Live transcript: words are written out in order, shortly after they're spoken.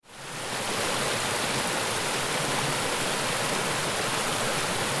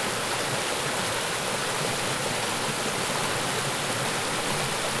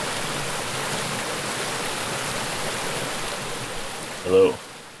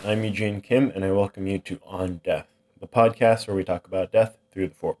I'm Eugene Kim, and I welcome you to On Death, the podcast where we talk about death through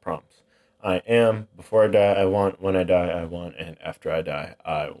the four prompts. I am, before I die, I want, when I die, I want, and after I die,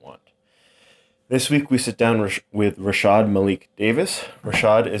 I want. This week we sit down with Rashad Malik Davis.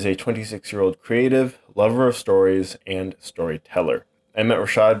 Rashad is a 26-year-old creative, lover of stories, and storyteller. I met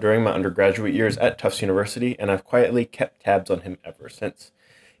Rashad during my undergraduate years at Tufts University, and I've quietly kept tabs on him ever since.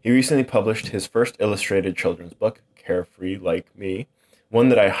 He recently published his first illustrated children's book, Carefree Like Me, one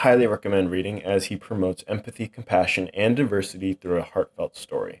that I highly recommend reading as he promotes empathy, compassion, and diversity through a heartfelt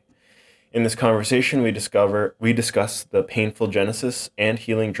story. In this conversation, we discuss the painful genesis and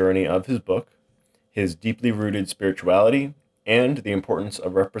healing journey of his book, his deeply rooted spirituality, and the importance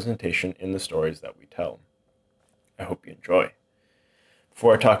of representation in the stories that we tell. I hope you enjoy.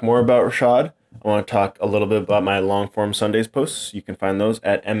 Before I talk more about Rashad, I want to talk a little bit about my long form Sundays posts. You can find those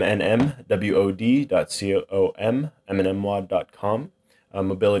at mnmwod.com, mnmwod.com.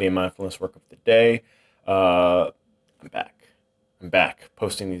 Mobility and mindfulness work of the day. I'm back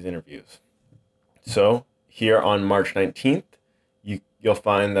posting these interviews. So here on March 19th, you'll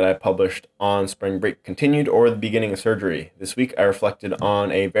find that I published On Spring Break Continued or The Beginning of Surgery. This week I reflected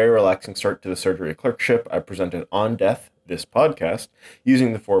on a very relaxing start to the surgery clerkship. I presented On Death, this podcast,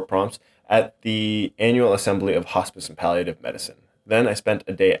 using the four prompts at the annual assembly of hospice and palliative medicine. Then I spent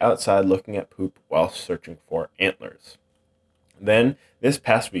a day outside looking at poop while searching for antlers. Then, this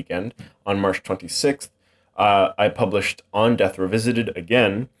past weekend, on March 26th, I published On Death Revisited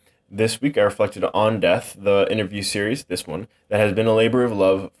again. This week I reflected on Death, the interview series, this one, that has been a labor of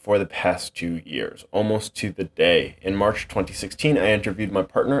love for the past 2 years, almost to the day. In March 2016, I interviewed my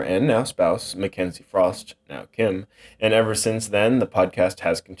partner and now spouse, Mackenzie Frost, now Kim, and ever since then, the podcast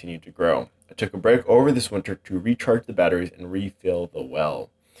has continued to grow. I took a break over this winter to recharge the batteries and refill the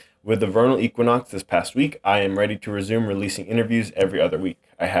well. With the vernal equinox this past week, I am ready to resume releasing interviews every other week.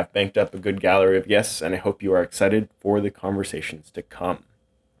 I have banked up a good gallery of guests, and I hope you are excited for the conversations to come.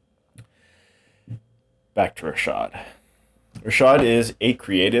 Back to Rashad. Rashad is a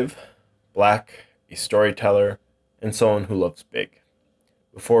creative, Black, a storyteller, and someone who loves big.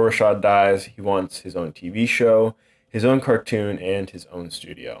 Before Rashad dies, he wants his own TV show, his own cartoon, and his own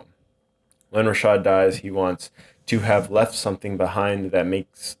studio. When Rashad dies, he wants to have left something behind that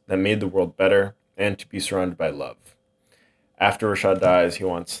made the world better and to be surrounded by love. After Rashad dies, he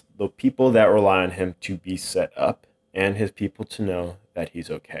wants the people that rely on him to be set up and his people to know that he's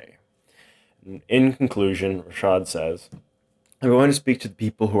okay. In conclusion, Rashad says, I'm going to speak to the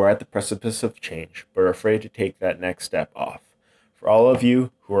people who are at the precipice of change, but are afraid to take that next step off. For all of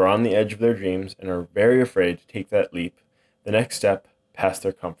you who are on the edge of their dreams and are very afraid to take that leap, the next step past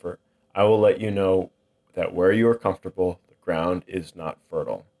their comfort, I will let you know that where you are comfortable, the ground is not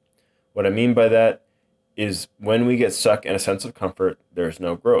fertile. What I mean by that is when we get stuck in a sense of comfort, there's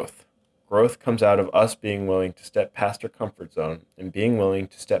no growth. Growth comes out of us being willing to step past our comfort zone and being willing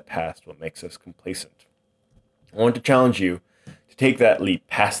to step past what makes us complacent. I want to challenge you to take that leap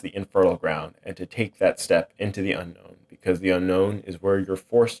past the infertile ground and to take that step into the unknown, because the unknown is where you're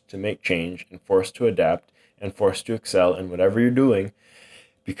forced to make change and forced to adapt and forced to excel in whatever you're doing,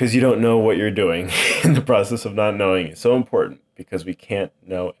 because you don't know what you're doing. And the process of not knowing is so important because we can't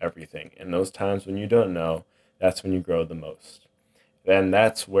know everything. And those times when you don't know, that's when you grow the most. Then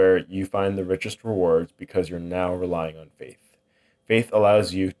that's where you find the richest rewards because you're now relying on faith. Faith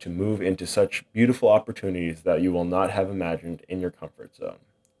allows you to move into such beautiful opportunities that you will not have imagined in your comfort zone.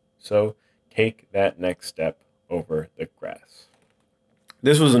 So take that next step over the grass.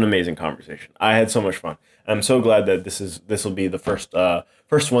 This was an amazing conversation. I had so much fun. I'm so glad that this will be the first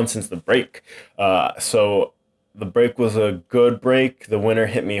one since the break. So the break was a good break. The winter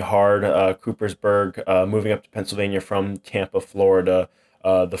hit me hard. Coopersburg, moving up to Pennsylvania from Tampa, Florida.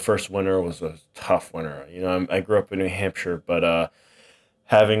 The first winter was a tough winter. You know, I grew up in New Hampshire, but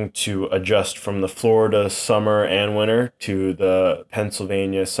having to adjust from the Florida summer and winter to the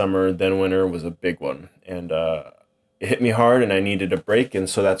Pennsylvania summer then winter was a big one. And it hit me hard, and I needed a break. And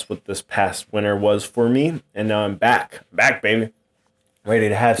so that's what this past winter was for me. And now I'm back, baby. Ready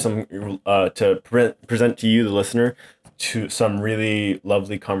to have some present to you, the listener, to some really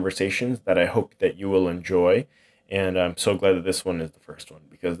lovely conversations that I hope that you will enjoy. And I'm so glad that this one is the first one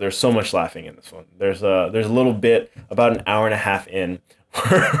because there's so much laughing in this one. There's a little bit about an hour and a half in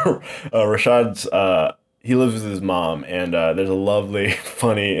where Rashad's he lives with his mom, and there's a lovely,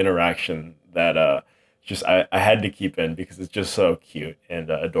 funny interaction that I had to keep in because it's just so cute and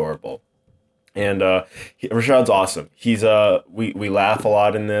adorable. And Rashad's awesome. He's we laugh a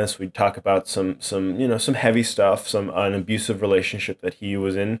lot in this. We talk about some some heavy stuff, some an abusive relationship that he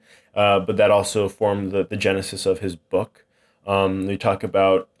was in, but that also formed the genesis of his book. We talk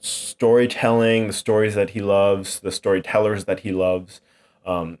about storytelling, the stories that he loves, the storytellers that he loves,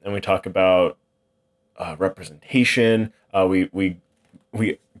 and we talk about representation. We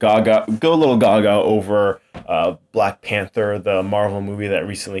gaga go a little gaga over Black Panther, the Marvel movie that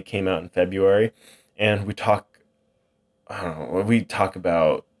recently came out in February, and we talk. I don't know. We talk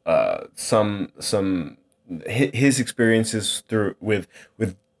about his experiences through with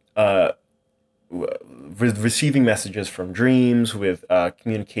uh, receiving messages from dreams, with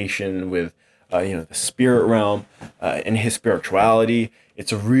communication with the spirit realm, and his spirituality.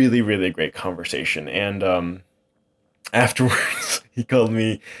 It's a really really great conversation, and afterwards he called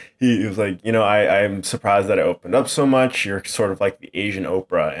me. He was like, I'm surprised that I opened up so much. You're sort of like the Asian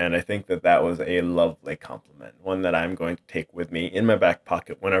Oprah, and I think that that was a lovely compliment, one that I'm going to take with me in my back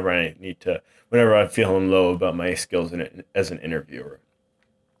pocket whenever I'm feeling low about my skills as an interviewer.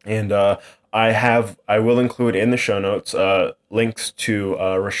 And I will include in the show notes links to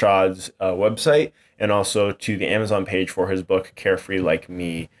Rashad's website and also to the Amazon page for his book Carefree Like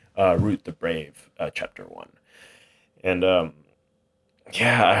Me, Root the Brave, Chapter One. And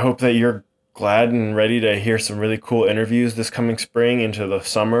yeah, I hope that you're glad and ready to hear some really cool interviews this coming spring into the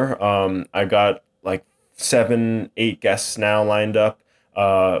summer. I got like 7, 8 guests now lined up,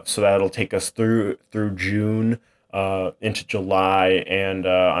 so that'll take us through June into July, and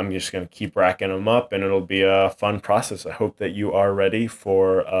I'm just gonna keep racking them up, and it'll be a fun process. I hope that you are ready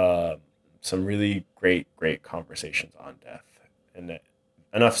for some really great conversations on death. And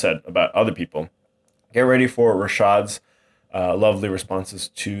enough said about other people. Get ready for Rashad's lovely responses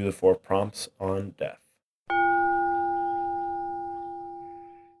to the 4 prompts on death.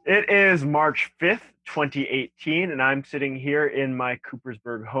 It is March 5th, 2018, and I'm sitting here in my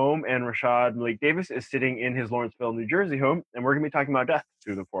Coopersburg home, and Rashad Malik Davis is sitting in his Lawrenceville, New Jersey home, and we're going to be talking about death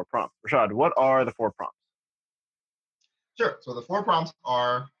through the 4 prompts. Rashad, what are the 4 prompts? Sure. So the 4 prompts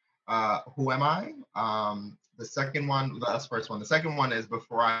are who am I? The second one, that's the first one. The second one is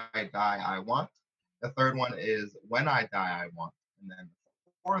before I die, I want. The third one is when I die, I want. And then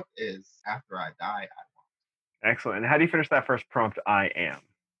the fourth is after I die, I want. Excellent. And how do you finish that first prompt, I am?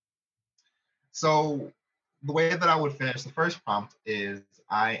 So the way that I would finish the first prompt is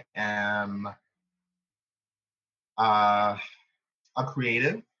I am a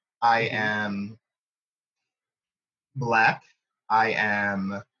creative. I am Black. I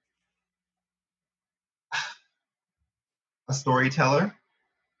am a storyteller.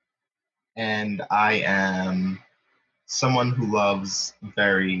 And I am someone who loves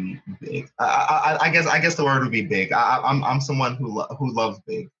very big. I guess the word would be big. I'm someone who loves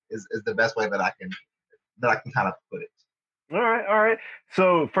big is the best way that I can kind of put it. All right.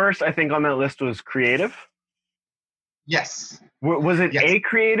 So first, I think on that list was creative. Yes. Was it Yes. a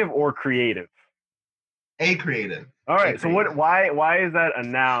creative or creative? A creative. All right. A So creative. why is that a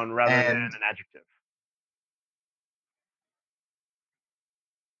noun rather than an adjective?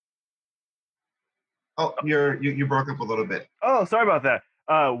 Oh, you broke up a little bit. Oh, sorry about that.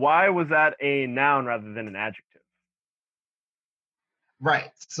 Why was that a noun rather than an adjective?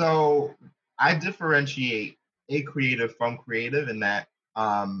 Right. So I differentiate a creative from creative in that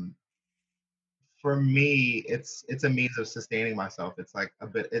for me it's a means of sustaining myself. It's like a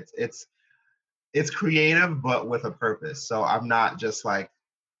bit it's creative but with a purpose. So I'm not just like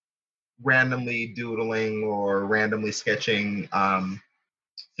randomly doodling or randomly sketching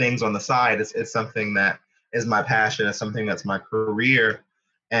things on the side. It's something that is my passion. It's something that's my career,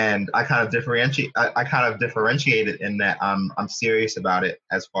 and I kind of differentiate it in that I'm serious about it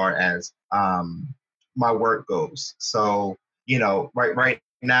as far as my work goes. So right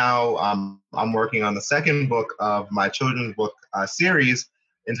now I'm working on the second book of my children's book series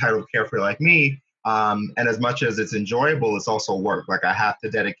entitled Carefree Like Me. And as much as it's enjoyable, it's also work. Like I have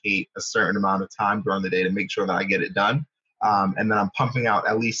to dedicate a certain amount of time during the day to make sure that I get it done. And then I'm pumping out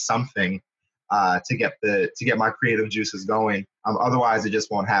at least something to get my creative juices going. Otherwise, it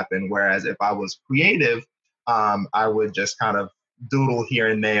just won't happen. Whereas if I was creative, I would just kind of doodle here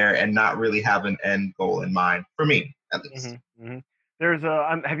and there and not really have an end goal in mind for me, at least. Mm-hmm, mm-hmm. There's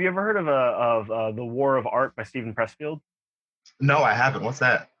a. Have you ever heard of the War of Art by Stephen Pressfield? No, I haven't. What's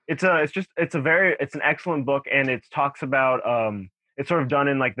that? It's an excellent book, and it talks about it's sort of done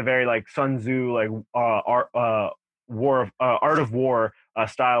in like the very like Sun Tzu like art of war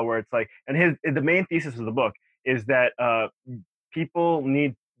style, where it's like, and the main thesis of the book is that people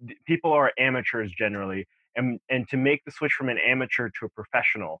need people are amateurs generally, and to make the switch from an amateur to a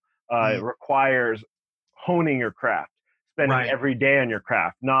professional Mm. requires honing your craft, spending Right. every day on your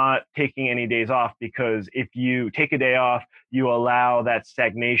craft, not taking any days off, because if you take a day off, you allow that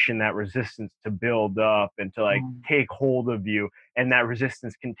stagnation, that resistance to build up and to like Mm. take hold of you. And that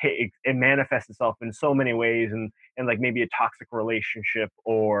resistance can take it manifests itself in so many ways, and like maybe a toxic relationship,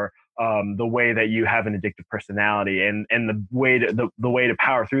 or the way that you have an addictive personality, and the way to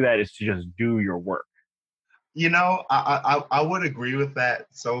power through that is to just do your work. I would agree with that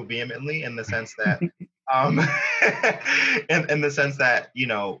so vehemently in the sense that, um, in the sense that,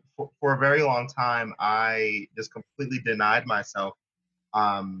 for a very long time, I just completely denied myself,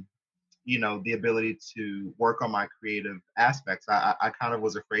 um, the ability to work on my creative aspects. I kind of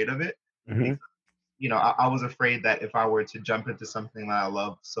was afraid of it Hmm. because, I was afraid that if I were to jump into something that I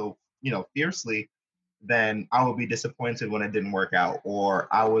love so, fiercely, then I would be disappointed when it didn't work out, or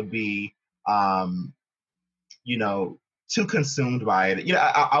I would be, um, you know, too consumed by it.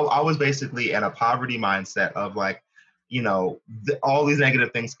 I was basically in a poverty mindset of like, all these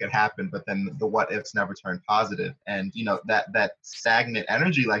negative things could happen, but then the what ifs never turn positive. And, that stagnant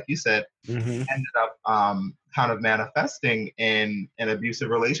energy, like you said, Hmm. ended up kind of manifesting in an abusive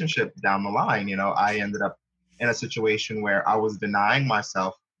relationship down the line. I ended up in a situation where I was denying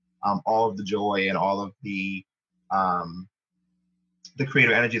myself all of the joy and all of the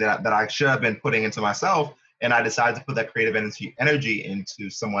creative energy that I should have been putting into myself. And I decided to put that creative energy into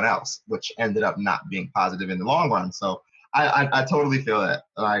someone else, which ended up not being positive in the long run. So I totally feel that.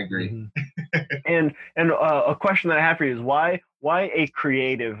 And I agree. Hmm. And a question that I have for you is why a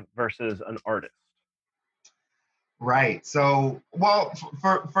creative versus an artist? Right. So, well,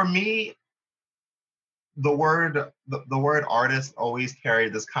 for me, the word artist always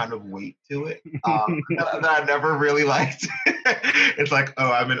carried this kind of weight to it, that I never really liked. It's like,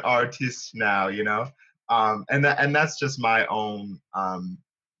 oh, I'm an artist now, and that's just my own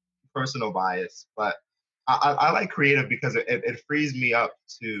personal bias. But I like creative because it frees me up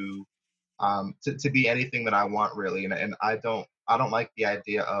to be anything that I want, really. And I don't like the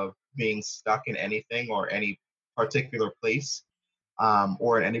idea of being stuck in anything or any particular place,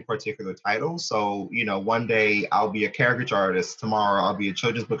 or in any particular title. So, one day I'll be a caricature artist. Tomorrow I'll be a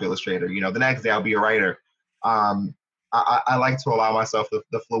children's book illustrator. The next day I'll be a writer. Um, I like to allow myself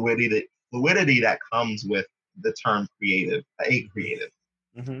the fluidity that comes with the term creative, a creative.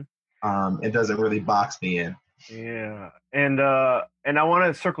 Hmm. It doesn't really box me in. Yeah, and I want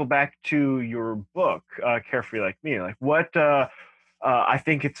to circle back to your book, Carefree Like Me. Like, I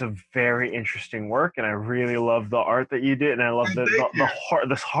think it's a very interesting work, and I really love the art that you did, and I love Thank the you. heart,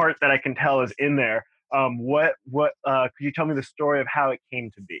 this heart that I can tell is in there. Could you tell me the story of how it came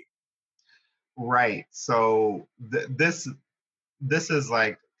to be? Right. So this is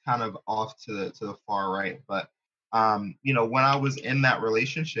like kind of off to the far right, but when I was in that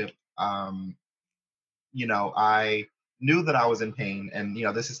relationship, I knew that I was in pain, and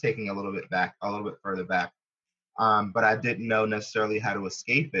this is taking a little bit further back. But I didn't know necessarily how to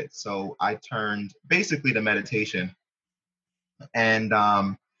escape it, so I turned basically to meditation. And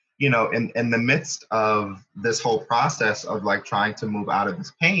in the midst of this whole process of like trying to move out of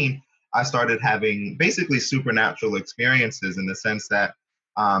this pain, I started having basically supernatural experiences in the sense that,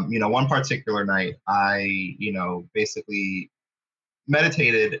 one particular night I, basically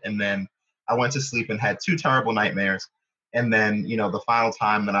meditated, and then I went to sleep and had two terrible nightmares. And then, the final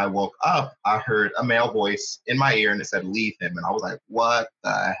time that I woke up, I heard a male voice in my ear and it said, leave him. And I was like, what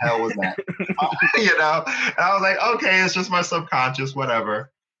the hell was that? And I was like, okay, it's just my subconscious, whatever.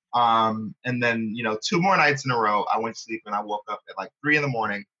 And then, two more nights in a row, I went to sleep and I woke up at like 3 in the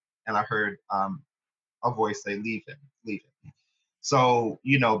morning, and I heard a voice say, leave him. So,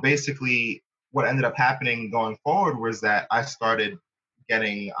 basically what ended up happening going forward was that I started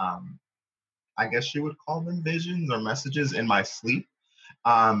getting, I guess you would call them visions or messages in my sleep.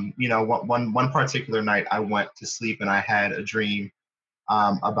 One particular night I went to sleep and I had a dream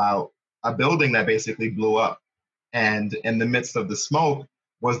about a building that basically blew up, and in the midst of the smoke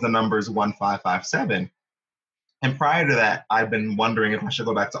was the numbers 1557. And prior to that, I've been wondering if I should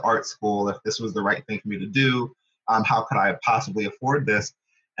go back to art school, if this was the right thing for me to do. How could I possibly afford this?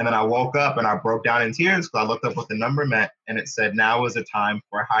 And then I woke up and I broke down in tears because I looked up what the number meant, and it said now is a time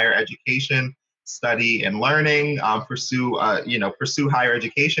for higher education, study and learning, pursue higher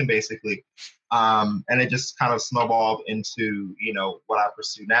education basically. And it just kind of snowballed into what I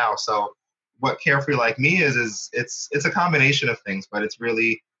pursue now. So what Carefree Like Me is it's a combination of things, but it's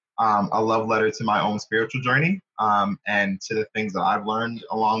really a love letter to my own spiritual journey, and to the things that I've learned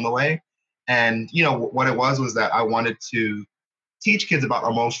along the way. And what it was that I wanted to teach kids about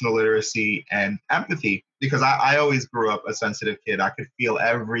emotional literacy and empathy because I always grew up a sensitive kid. I could feel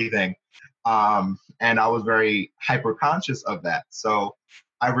everything. and I was very hyper conscious of that. So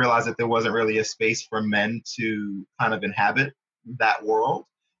I realized that there wasn't really a space for men to kind of inhabit that world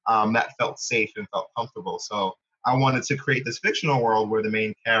that felt safe and felt comfortable. So I wanted to create this fictional world where the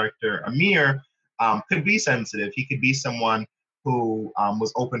main character, Amir, could be sensitive. He could be someone who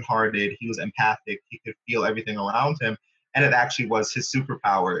was open hearted, he was empathic, he could feel everything around him. And it actually was his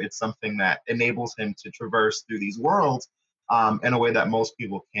superpower. It's something that enables him to traverse through these worlds in a way that most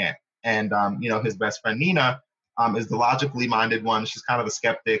people can't. And his best friend Nina is the logically minded one. She's kind of a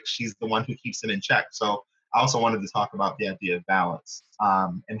skeptic. She's the one who keeps him in check. So I also wanted to talk about the idea of balance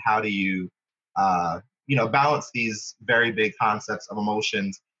and how do you, balance these very big concepts of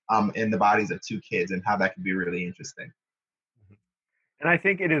emotions in the bodies of two kids and how that can be really interesting. And I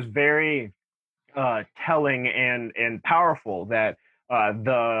think it is very telling and powerful that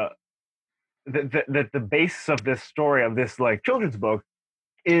the basis of this story, of this like children's book,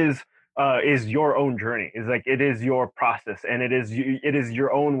 is your own journey. Is like it is your process, and it is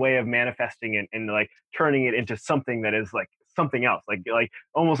your own way of manifesting it and like turning it into something that is like something else, like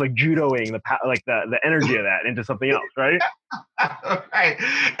almost like judoing the energy of that into something else, right? Right.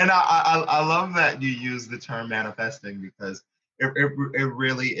 And I love that you use the term manifesting because it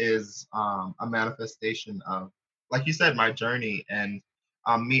really is a manifestation of, like you said, my journey and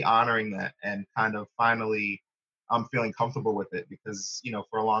me honoring that and kind of finally feeling comfortable with it because,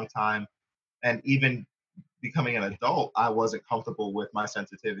 for a long time and even becoming an adult, I wasn't comfortable with my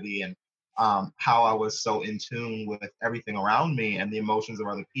sensitivity and how I was so in tune with everything around me and the emotions of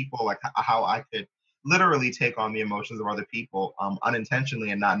other people, like how I could literally take on the emotions of other people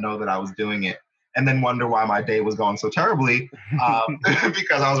unintentionally and not know that I was doing it, and then wonder why my day was going so terribly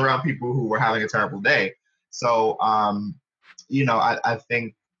because I was around people who were having a terrible day. So, I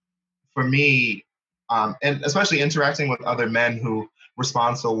think for me, and especially interacting with other men who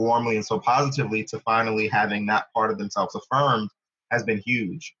respond so warmly and so positively to finally having that part of themselves affirmed has been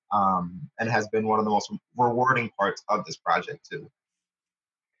huge and has been one of the most rewarding parts of this project too.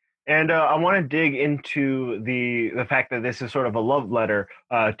 And I want to dig into the fact that this is sort of a love letter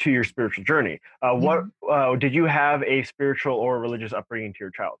to your spiritual journey. What did you have a spiritual or religious upbringing to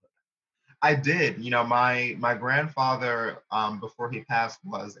your childhood? I did. My grandfather, before he passed,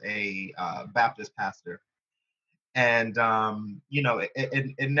 was a Baptist pastor, and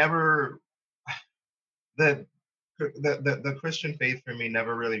it never the the Christian faith for me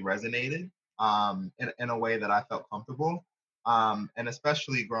never really resonated in a way that I felt comfortable. And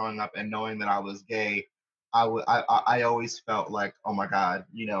especially growing up and knowing that I was gay, I always felt like, oh my God,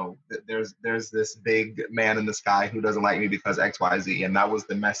 there's this big man in the sky who doesn't like me because X, Y, Z, and that was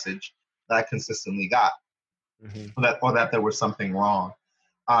the message that I consistently got, or that there was something wrong.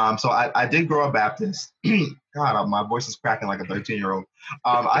 So I did grow up Baptist. God, my voice is cracking like a 13-year-old.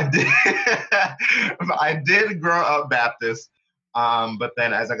 I did I did grow up Baptist, but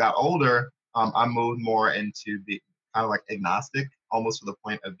then as I got older, I moved more into the kind of like agnostic, almost to the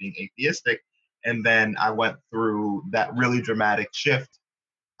point of being atheistic. And then I went through that really dramatic shift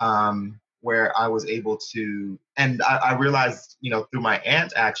where I was able to, and I realized, through my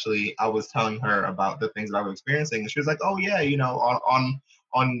aunt actually, I was telling her about the things that I was experiencing, and she was like, "Oh yeah,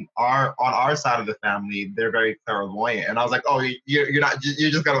 on our side of the family, they're very clairvoyant." And I was like, "Oh, you're not,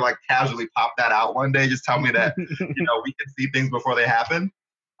 you're just gonna like casually pop that out one day, just tell me that we can see things before they happen."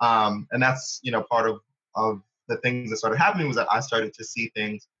 And that's part of the things that started happening was that I started to see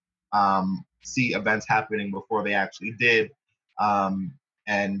things, see events happening before they actually did.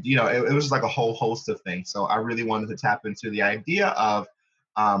 And it was just like a whole host of things. So I really wanted to tap into the idea of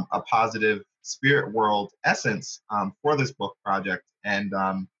a positive spirit world essence for this book project, and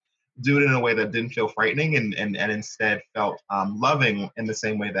do it in a way that didn't feel frightening, and instead felt loving in the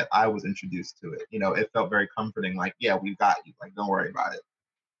same way that I was introduced to it. It felt very comforting, like, yeah, we've got you, like, don't worry about it.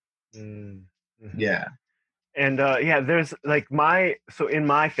 Yeah. And there's like in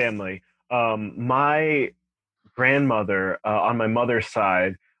my family, my grandmother on my mother's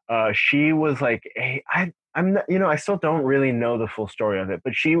side, she was like, hey, I'm not, I still don't really know the full story of it,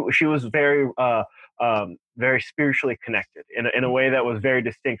 but she was very spiritually connected in a way that was very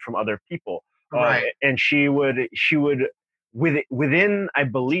distinct from other people. Right. And she would within, I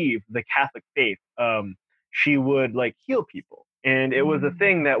believe, the Catholic faith, she would like heal people, and it was a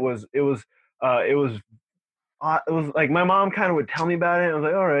thing that was it was like my mom kind of would tell me about it. And I was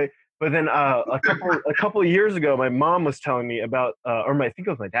like, all right. But then a couple of years ago, my mom was telling me about, I think it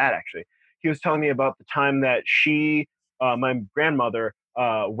was my dad actually. He was telling me about the time that my grandmother,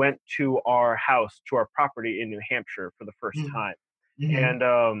 went to our house, to our property in New Hampshire for the first time, and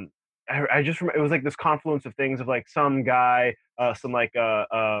I just remember it was like this confluence of things of like some guy, some like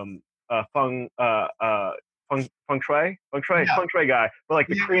Yeah, feng shui guy, but like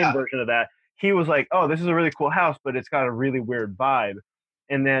the yeah, Korean yeah. version of that. He was like, "Oh, this is a really cool house, but it's got a really weird vibe."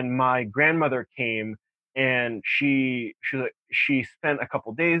 And then my grandmother came, and she spent a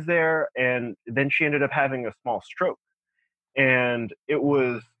couple days there, and then she ended up having a small stroke, and it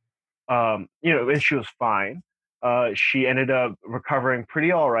was and she was fine. She ended up recovering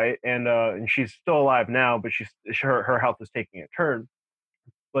pretty all right, and she's still alive now, but her health is taking a turn.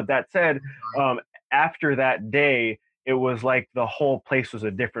 But that said, um, after that day, it was like the whole place was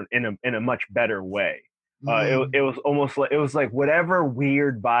a different in a much better way. It Mm, was almost like it was like whatever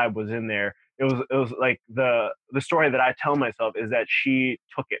weird vibe was in there. It was like the story that I tell myself is that she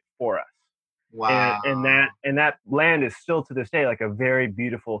took it for us, and wow. that land is still to this day like a very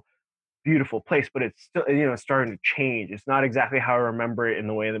beautiful place, but it's still starting to change. It's not exactly how I remember it in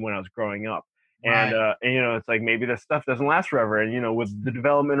the way that when I was growing up. And Right. it's like maybe this stuff doesn't last forever, and with the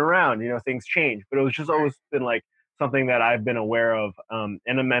development around, things change. But it was just always been like something that I've been aware of. And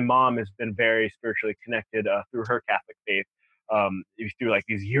then my mom has been very spiritually connected through her Catholic faith, through like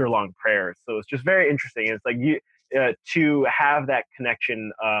these year-long prayers. So it's just very interesting. And it's like you to have that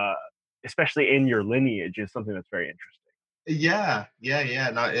connection, especially in your lineage, is something that's very interesting. Yeah, yeah,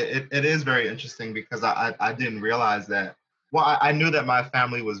 yeah. No, it is very interesting because I didn't realize that. Well, I knew that my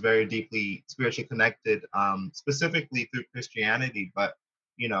family was very deeply spiritually connected, specifically through Christianity. But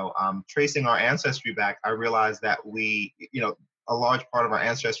tracing our ancestry back, I realized that a large part of our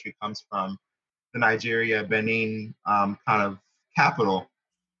ancestry comes from the Nigeria, Benin kind of capital,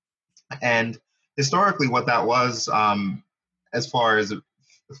 and historically, what that was, as far as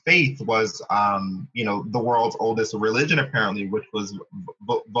faith was, the world's oldest religion apparently, which was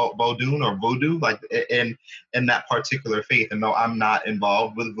Vodun or Voodoo, like in that particular faith. And though I'm not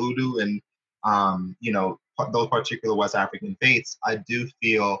involved with Voodoo and those particular West African faiths, I do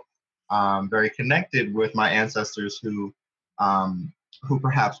feel very connected with my ancestors um, who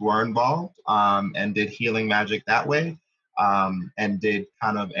perhaps were involved and did healing magic that way, and did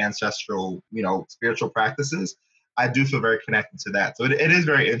kind of ancestral, spiritual practices. I do feel very connected to that. So it is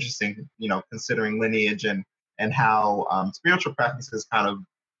very interesting, considering lineage and how spiritual practices kind of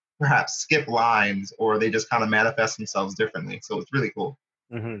perhaps skip lines or they just kind of manifest themselves differently. So it's really cool.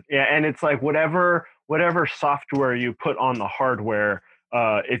 Yeah, and it's like whatever software you put on the hardware,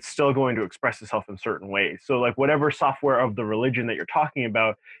 it's still going to express itself in certain ways. So like whatever software of the religion that you're talking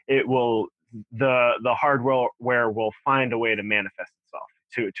about, it will the hardware will find a way to manifest itself,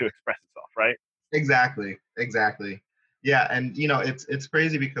 to express itself, right? Exactly, exactly. Yeah, and it's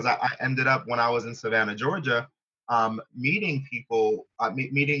crazy because I ended up when I was in Savannah, Georgia, meeting people,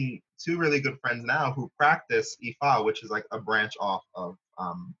 meeting two really good friends now who practice Ifa, which is like a branch off of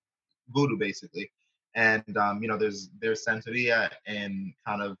voodoo, basically. And there's Santeria in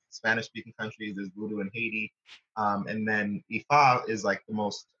kind of Spanish speaking countries. There's voodoo in Haiti, and then Ifa is like the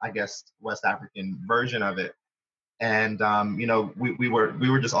most, I guess, West African version of it. And we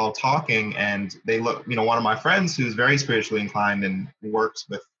were just all talking, and they look, one of my friends who's very spiritually inclined and works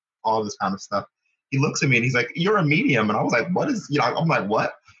with all this kind of stuff. He looks at me and he's like, "You're a medium," and I was like, "What is?" I'm like,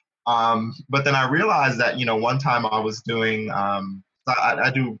 "What?" But then I realized that one time I was doing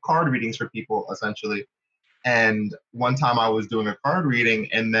I do card readings for people essentially, and one time I was doing a card reading,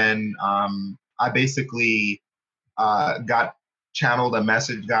 and then I basically got channeled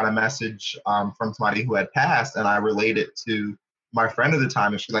got a message from somebody who had passed, and I relayed it to my friend at the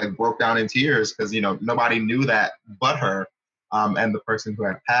time, and she like broke down in tears because nobody knew that but her, and the person who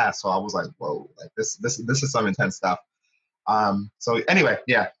had passed. So I was like, whoa, like this is some intense stuff. So anyway,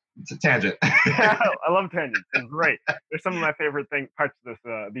 yeah, it's a tangent. I love tangents. It's great. They're some of my favorite parts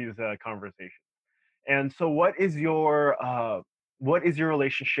of these conversations. And so, what is your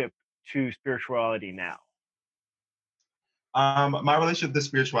relationship to spirituality now? My relationship to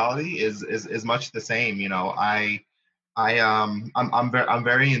spirituality is much the same. I'm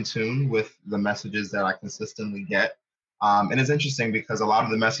very in tune with the messages that I consistently get, and it's interesting because a lot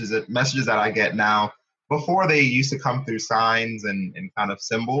of the messages that I get now, before they used to come through signs and kind of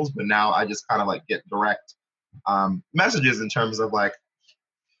symbols, but now I just kind of like get direct messages in terms of like,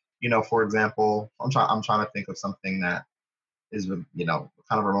 for example, I'm trying to think of something that is kind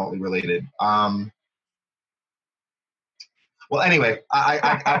of remotely related. Well, anyway,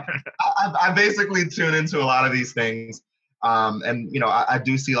 I basically tune into a lot of these things, and I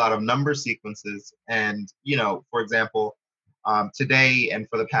do see a lot of number sequences, and for example, today and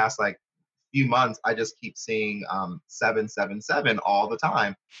for the past like few months, I just keep seeing 777 all the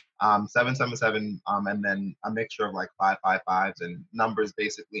time, 777, and then a mixture of like 555s and numbers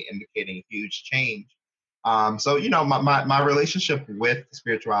basically indicating huge change. So my relationship with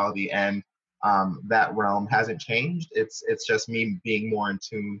spirituality and that realm hasn't changed. It's just me being more in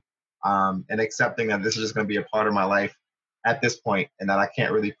tune and accepting that this is just going to be a part of my life at this point, and that I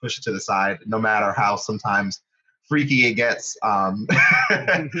can't really push it to the side, no matter how sometimes freaky it gets. So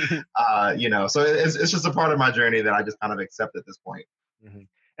it's just a part of my journey that I just kind of accept at this point. Mhm.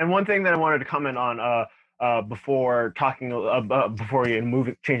 And one thing that I wanted to comment on before talking before you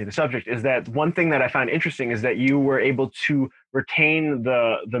move changing the subject is that one thing that I found interesting is that you were able to retain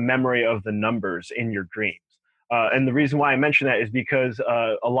the memory of the numbers in your dreams. And the reason why I mention that is because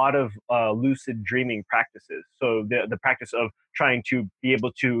a lot of lucid dreaming practices, so the practice of trying to be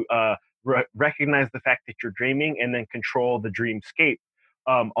able to recognize the fact that you're dreaming and then control the dreamscape,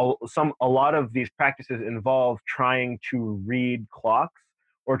 a lot of these practices involve trying to read clocks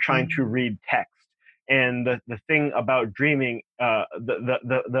or trying to Mhm. read text. And the thing about dreaming,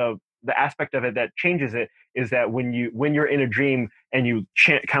 the aspect of it that changes it is that when you're in a dream and you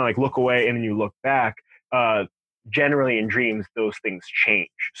kind of like look away and then you look back, uh, generally in dreams those things change,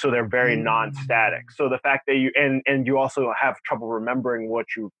 so they're very non-static. Mm. So the fact that and you also have trouble remembering what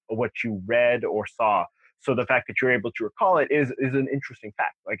you read or saw, so the fact that you're able to recall it is an interesting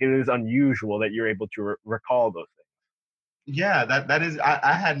fact. Like, it is unusual that you're able to recall those Yeah, that is.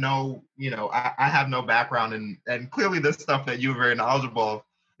 I had no, I have no background in, and clearly this stuff that you're very knowledgeable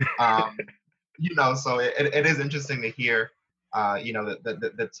of. Um, so it is interesting to hear,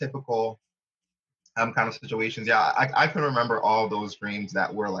 the typical kind of situations. Yeah, I can remember all those dreams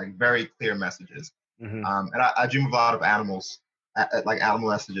that were like very clear messages. things. Hmm. And I dream of a lot of animals, like animal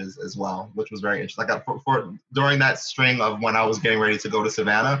messages as well, which was very interesting. Like for during that string of when I was getting ready to go to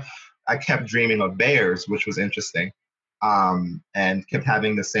Savannah, I kept dreaming of bears, which was interesting, and kept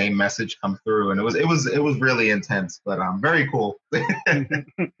having the same message come through, and it was really intense, but very cool.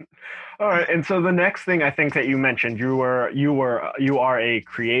 All right, and so the next thing I think that you mentioned, you are a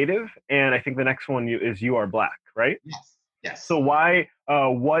creative, and I think the next one is you are black, right? Yes, So yes. why,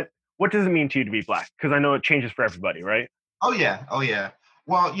 what does it mean to you to be black? Because I know it changes for everybody, right? Oh yeah, oh yeah.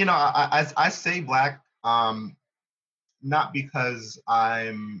 Well, I say black, not because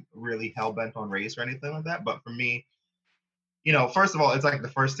I'm really hell bent on race or anything like that, but for me, first of all, it's like the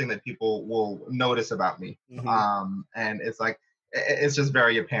first thing that people will notice about me. Hmm. And it's like it's just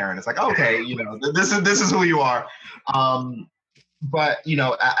very apparent. It's like, okay, this is who you are. Um, but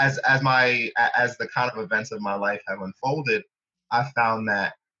as the kind of events of my life have unfolded, I found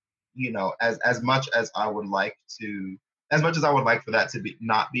that, as much as I would like to, as much as I would like for that to be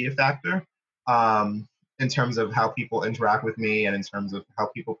not be a factor, um, in terms of how people interact with me and in terms of how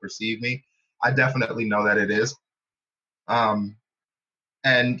people perceive me, I definitely know that it is. Um,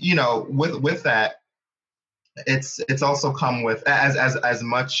 and with that, it's also come with as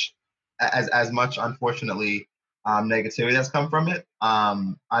much, unfortunately, negativity that's come from it.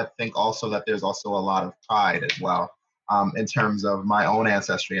 I think also that there's also a lot of pride as well, in terms of my own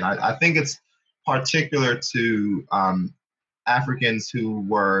ancestry, and I think it's particular to Africans who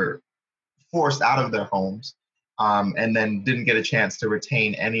were forced out of their homes, and then didn't get a chance to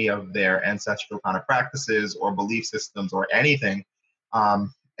retain any of their ancestral kind of practices or belief systems or anything,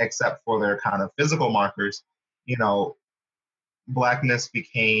 except for their kind of physical markers. You know, Blackness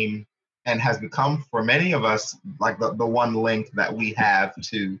became and has become for many of us like the one link that we have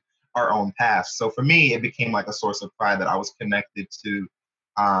to our own past. So for me, it became like a source of pride that I was connected to,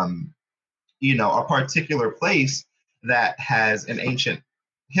 um, a particular place that has an ancient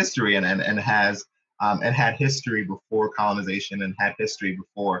history, and has and had history before colonization, and had history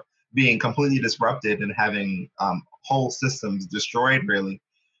before being completely disrupted and having whole systems destroyed, really.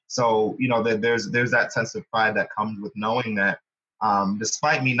 So that there's that sense of pride that comes with knowing that,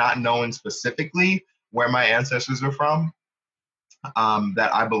 despite me not knowing specifically where my ancestors are from, that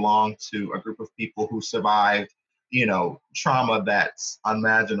I belong to a group of people who survived, trauma that's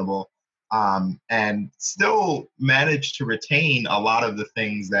unimaginable, and still managed to retain a lot of the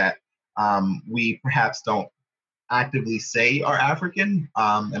things that, we perhaps don't actively say are African,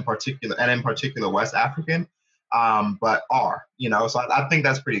 in particular West African, but are, So I think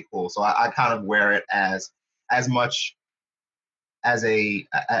that's pretty cool. So I kind of wear it as much as a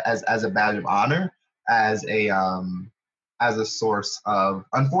badge of honor, as a source of,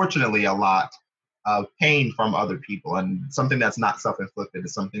 unfortunately, a lot of pain from other people, and something that's not self-inflicted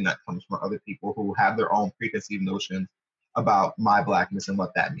is something that comes from other people who have their own preconceived notions about my blackness and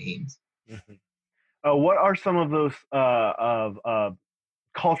what that means. Hmm. What are some of those of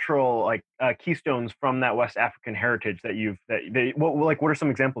cultural, like, keystones from that West African heritage that what are some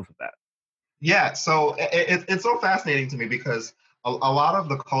examples of that? Yeah, so it's so fascinating to me because a lot of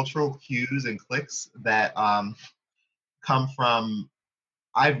the cultural cues and cliques that come from,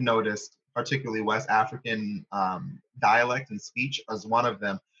 I've noticed, particularly West African dialect and speech as one of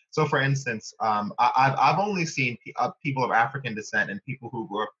them. So, for instance, I've only seen people of African descent and people who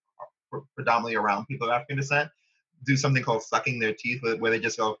grew up predominantly around people of African descent do something called sucking their teeth, where they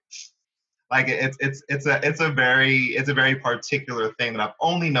just go like it's a very particular thing that I've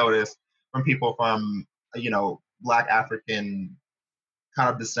only noticed from people from Black African kind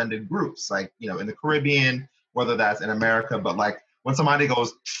of descended groups, like in the Caribbean, whether that's in America, but like when somebody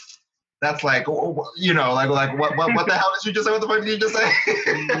goes, that's like like what the hell did you just say? What the fuck did you just say?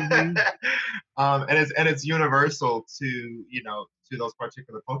 Mm-hmm. And it's universal to to those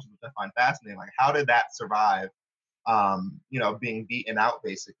particular cultures, which I find fascinating. Like, how did that survive? Being beaten out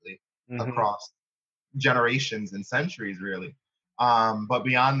basically Mm-hmm. across generations and centuries, really. But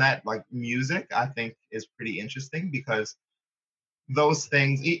beyond that, like music, I think is pretty interesting because those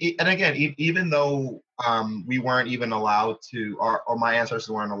things, and again, even though we weren't even allowed to, or my ancestors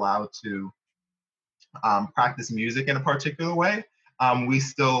weren't allowed to practice music in a particular way, we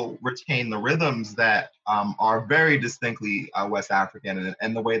still retain the rhythms that are very distinctly West African,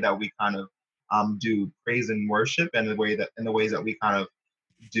 and the way that we kind of do praise and worship, and the ways that we kind of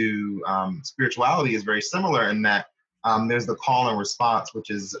do spirituality is very similar in that there's the call and response, which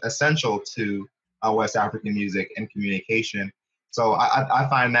is essential to West African music and communication. So I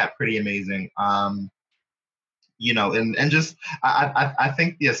find that pretty amazing. And just I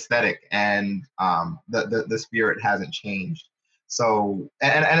think the aesthetic and the spirit hasn't changed. So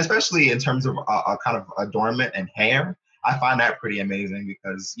and especially in terms of a kind of adornment and hair, I find that pretty amazing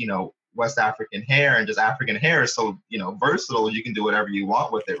because West African hair and just African hair is so versatile. You can do whatever you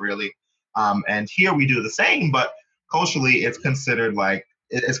want with it, really. And here we do the same, but culturally, it's considered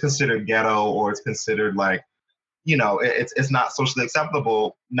ghetto, or it's considered like it's not socially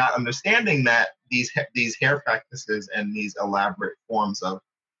acceptable, not understanding that these hair practices and these elaborate forms of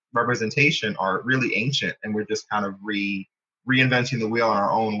representation are really ancient, and we're just kind of reinventing the wheel in our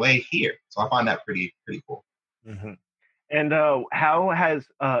own way here. So I find that pretty cool. Mm-hmm. And how has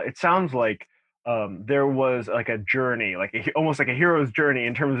it sounds like there was like a journey, like almost like a hero's journey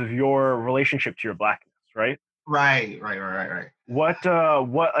in terms of your relationship to your blackness, right? Right. What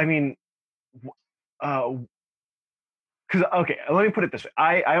I mean, uh, because okay, let me put it this way.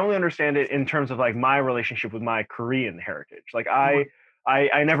 I only understand it in terms of like my relationship with my Korean heritage. Like I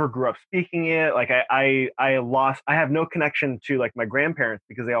never grew up speaking it. Like I have no connection to like my grandparents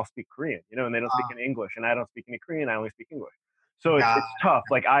because they all speak Korean, and they don't speak any English, and I don't speak any Korean. I only speak English. So God, it's tough.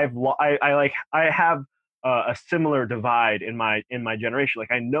 Like I have a similar divide in my generation.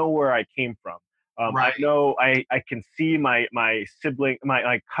 Like I know where I came from. I right, know I can see my sibling,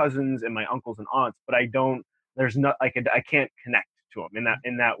 my cousins and my uncles and aunts, but I don't. There's not I can't connect to them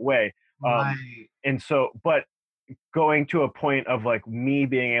in that way. Um, right, and so, but going to a point of like me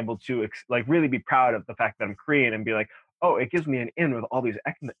being able to like really be proud of the fact that I'm Korean and be like, oh, it gives me an in with all these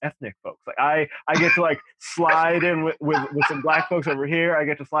ethnic folks. Like I get to like slide in with some black folks over here. I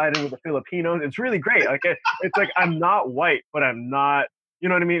get to slide in with the Filipinos. It's really great. Like it's like I'm not white, but I'm not. You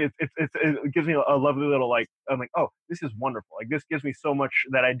know what I mean? It gives me a lovely little like I'm like, oh, this is wonderful. Like this gives me so much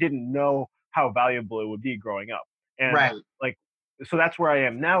that I didn't know how valuable it would be growing up. And right. like so that's where I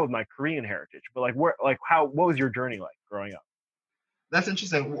am now with my Korean heritage. But like where like how what was your journey like growing up? That's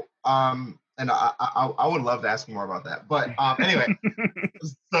interesting. And I would love to ask you more about that. But anyway,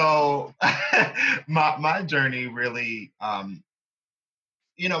 so my journey really, my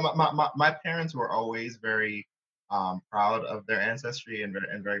parents were always very proud of their ancestry, and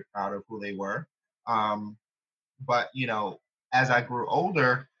very proud of who they were. Um, but as I grew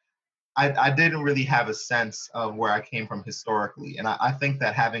older, I didn't really have a sense of where I came from historically. And I think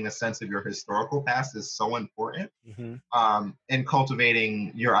that having a sense of your historical past is so important Hmm. in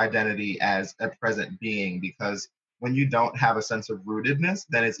cultivating your identity as a present being, because when you don't have a sense of rootedness,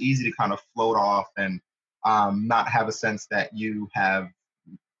 then it's easy to kind of float off and not have a sense that you have,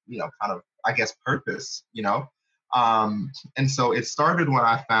 kind of, I guess, purpose. And so it started when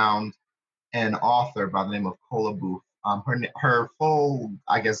I found an author by the name of Kola Booth. Her full,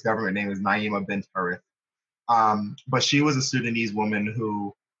 I guess, government name is Naima Bint Harith. But she was a Sudanese woman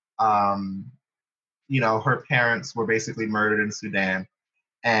who, um, her parents were basically murdered in Sudan,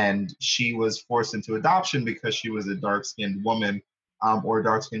 and she was forced into adoption because she was a dark-skinned woman, or a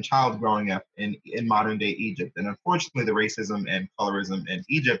dark-skinned child growing up in modern-day Egypt. And unfortunately, the racism and colorism in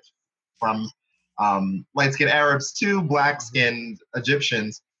Egypt, from light-skinned Arabs to black-skinned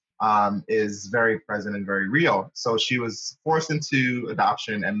Egyptians, is very present and very real. So she was forced into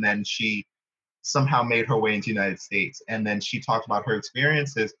adoption, and then she somehow made her way into the United States. And then she talked about her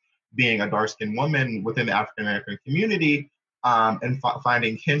experiences being a dark-skinned woman within the African American community, and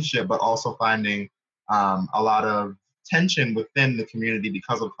finding kinship, but also finding a lot of tension within the community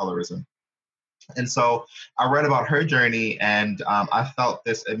because of colorism. And so I read about her journey, and I felt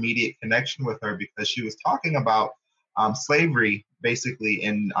this immediate connection with her because she was talking about slavery, basically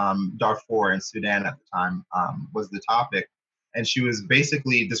in Darfur and Sudan at the time, was the topic. And she was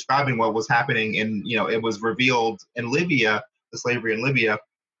basically describing what was happening in, it was revealed in Libya, the slavery in Libya.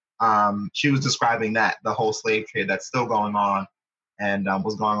 She was describing that, the whole slave trade that's still going on, and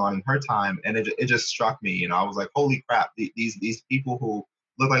was going on in her time. And it just struck me, I was like, holy crap, these people who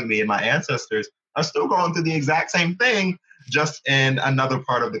look like me and my ancestors are still going through the exact same thing, just in another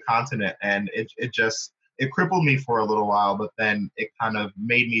part of the continent. And it crippled me for a little while, but then it kind of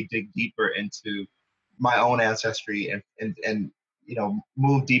made me dig deeper into my own ancestry, and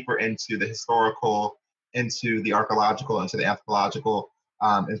move deeper into the historical, into the archaeological, into the anthropological,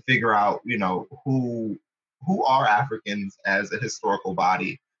 and figure out who are Africans as a historical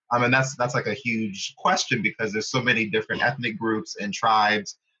body. And that's like a huge question because there's so many different ethnic groups and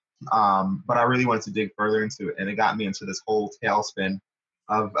tribes. But I really wanted to dig further into it, and it got me into this whole tailspin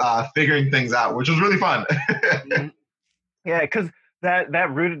of figuring things out, which was really fun. Yeah, because that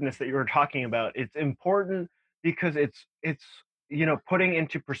rootedness that you were talking about, it's important because it's putting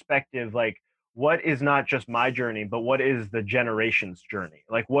into perspective, like, what is not just my journey, but what is the generation's journey?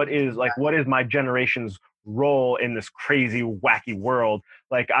 Like, what is my generation's role in this crazy, wacky world?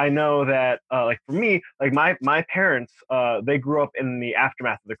 Like, I know that, like, for me, like, my parents, they grew up in the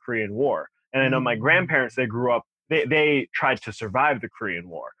aftermath of the Korean War. And I know my grandparents, they grew up, they tried to survive the Korean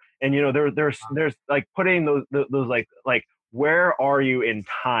War. And, there's like putting those like, where are you in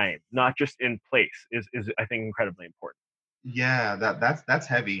time, not just in place, is I think incredibly important. Yeah, that's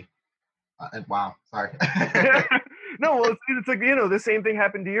heavy. Wow, sorry. No, well, it's like, the same thing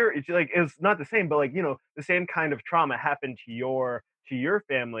happened to it's like, it's not the same, but like, the same kind of trauma happened to your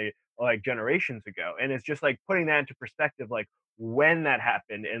family like generations ago. And it's just like putting that into perspective, like, when that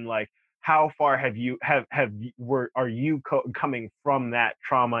happened, and like, how far have you are you coming from that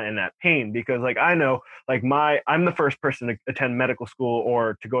trauma and that pain? Because like, I know, like, I'm the first person to attend medical school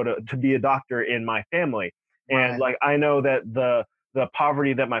or to go to be a doctor in my family. And Right. like, I know that the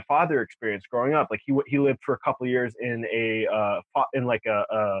poverty that my father experienced growing up, like, he lived for a couple of years in in like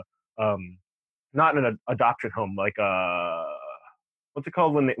a not an adoption home, like what's it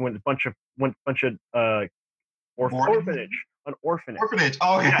called when a bunch of orphanage, an orphanage. Orphanage.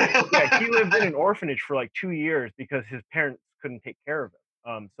 Oh, okay. Yeah, he lived in an orphanage for like 2 years because his parents couldn't take care of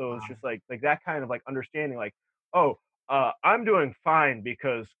him. So it's just like that kind of like understanding, like, oh, I'm doing fine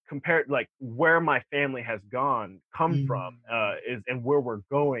because compared, like, where my family has come from, is, and where we're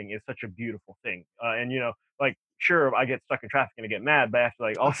going is such a beautiful thing. And like, sure, I get stuck in traffic and I get mad, but I have to,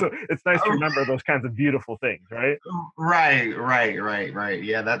 like, also, it's nice to remember those kinds of beautiful things, right? Right.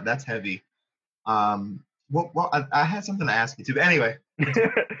 Yeah, that's heavy. Well, I had something to ask you too, but anyway.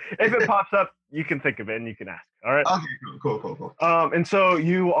 If it pops up, you can think of it and you can ask. All right. Okay, cool. And so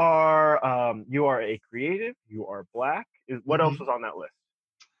you are a creative. You are Black. What else was on that list?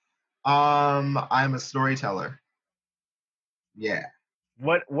 I'm a storyteller. Yeah.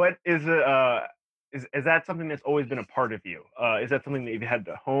 What is it? Is that something that's always been a part of you? Is that something that you've had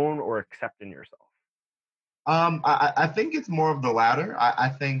to hone or accept in yourself? I think it's more of the latter. I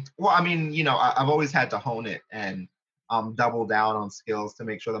think, well, I mean, I've always had to hone it and double down on skills to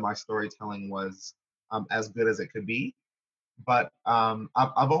make sure that my storytelling was as good as it could be. But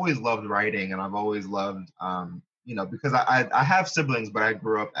I've always loved writing, and I've always loved, because I have siblings, but I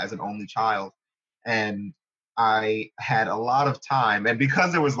grew up as an only child, and I had a lot of time, and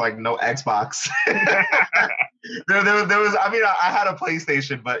because there was like no Xbox, there was. I mean, I had a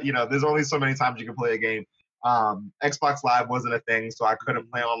PlayStation, but there's only so many times you can play a game. Xbox Live wasn't a thing, so I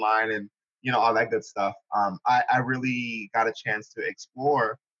couldn't play online and all that good stuff. I really got a chance to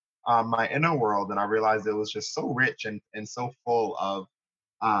explore my inner world, and I realized it was just so rich and so full of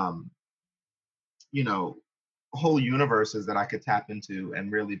you know whole universes that I could tap into and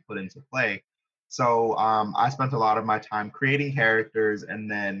really put into play. So I spent a lot of my time creating characters and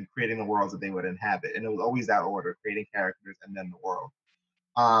then creating the worlds that they would inhabit, and it was always that order: creating characters and then the world.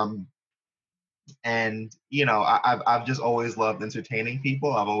 Um, and I've just always loved entertaining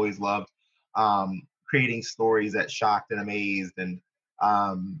people. I've always loved creating stories that shocked and amazed, and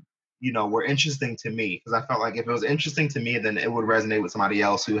were interesting to me, because I felt like if it was interesting to me, then it would resonate with somebody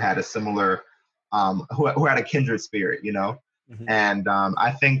else who had a similar who had a kindred spirit. Mm-hmm. And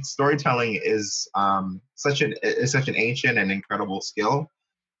I think storytelling is such an ancient and incredible skill.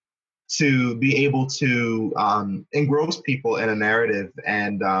 to be able to engross people in a narrative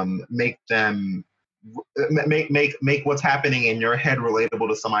and make them make what's happening in your head relatable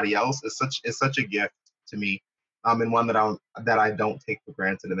to somebody else is such a gift to me, and one that I don't take for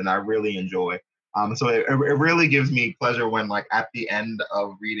granted and I really enjoy. So it really gives me pleasure when, like, at the end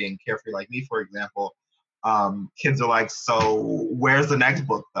of reading Carefree Like Me, for example, kids are like, "So where's the next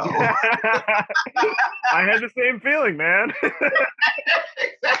book, though?" I had the same feeling, man.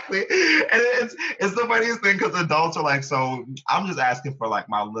 Exactly, and it's the funniest thing because adults are like, "So I'm just asking for like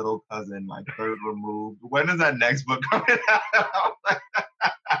my little cousin, like third removed. When is that next book coming out?"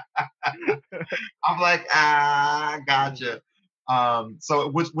 I'm like, gotcha. So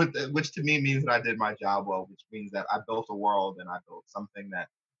which to me means that I did my job well, which means that I built a world and I built something that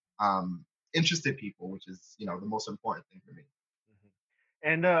um, interested people, which is, the most important thing for me.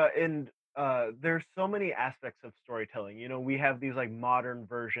 And there's so many aspects of storytelling. We have these like modern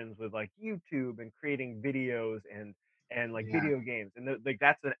versions with like YouTube and creating videos and like Yeah, video games, and like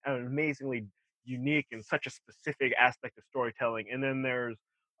that's an amazingly unique and such a specific aspect of storytelling. And then there's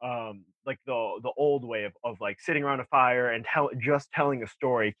like the old way of like sitting around a fire and just telling a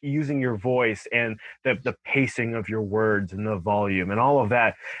story using your voice and the pacing of your words and the volume and all of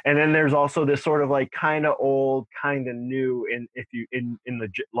that. And then there's also this sort of like kind of old, kind of new, in if you in the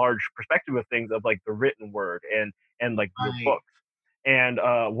large perspective of things, of like the written word and like your right, books. And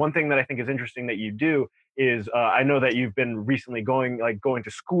one thing that I think is interesting that you do is I know that you've been recently going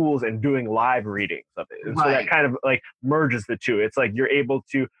to schools and doing live readings of it, and so that right. kind of like merges the two. It's like you're able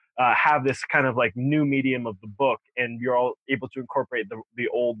to have this kind of like new medium of the book, and you're all able to incorporate the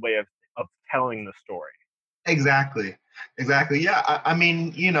old way of telling the story. Exactly, exactly. Yeah, I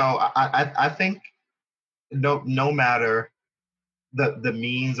mean, I think no matter the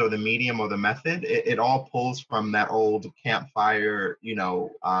means or the medium or the method, it all pulls from that old campfire,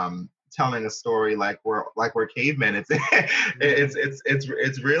 telling a story like we're cavemen. It's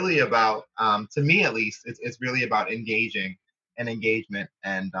really about, to me at least, it's really about engagement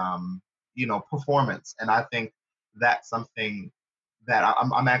and performance. And I think that's something that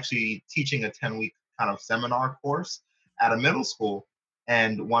I'm actually teaching a 10-week kind of seminar course at a middle school,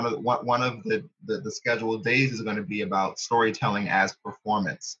 and one of the scheduled days is going to be about storytelling as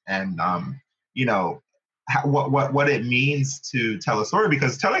performance, and you know what it means to tell a story,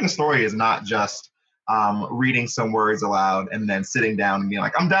 because telling a story is not just reading some words aloud and then sitting down and being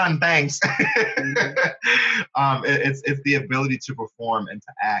like, I'm done, thanks. Mhm. It's the ability to perform and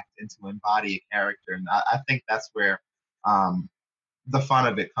to act and to embody a character, and I think that's where um, the fun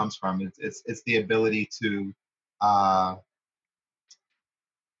of it comes from. It's the ability to uh,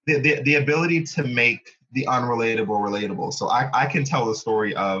 the ability to make the unrelatable relatable. So I can tell the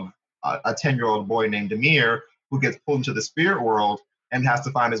story of a 10-year-old boy named Amir who gets pulled into the spirit world and has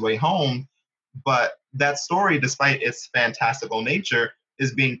to find his way home. But that story, despite its fantastical nature,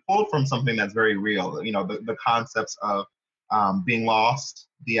 is being pulled from something that's very real. The concepts of being lost,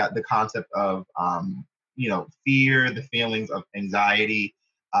 the concept of fear, the feelings of anxiety,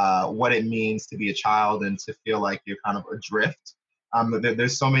 what it means to be a child and to feel like you're kind of adrift.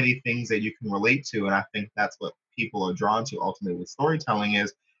 There's so many things that you can relate to, and I think that's what people are drawn to ultimately with storytelling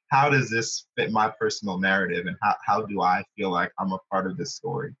is, how does this fit my personal narrative, and how do I feel like I'm a part of this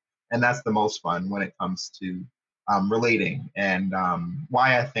story? And that's the most fun when it comes to relating, and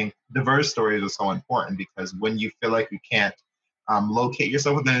why I think diverse stories are so important, because when you feel like you can't locate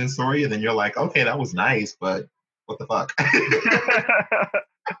yourself within the story, and then you're like, okay, that was nice, but what the fuck?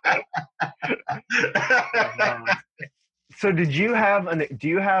 Uh, so do you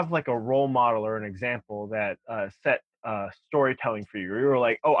have like a role model or an example that set storytelling for you? Or you were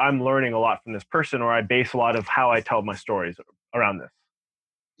like, oh, I'm learning a lot from this person, or I base a lot of how I tell my stories around this.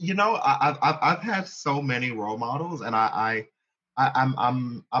 I've had so many role models, and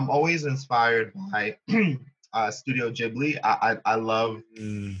I'm always inspired by Studio Ghibli. I love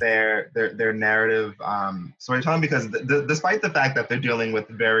Mm. their narrative storytelling, because despite the fact that they're dealing with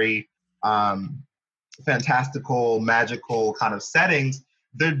very um, fantastical, magical kind of settings,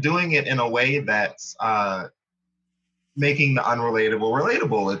 they're doing it in a way that's making the unrelatable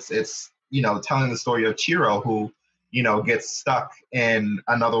relatable. It's telling the story of Chiro, who gets stuck in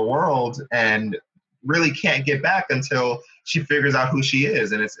another world and really can't get back until she figures out who she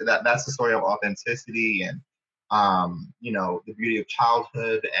is, and that's the story of authenticity and the beauty of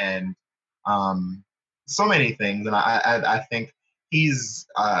childhood and um, so many things. And I think he's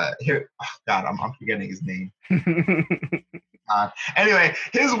here. Oh, God, I'm forgetting his name. Anyway,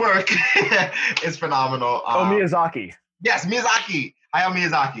 his work is phenomenal. Oh, Miyazaki. Yes, Miyazaki. Hayao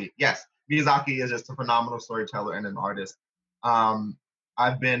Miyazaki. Yes, Miyazaki is just a phenomenal storyteller and an artist. Um,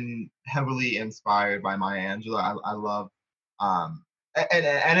 I've been heavily inspired by Maya Angelou. I love, um,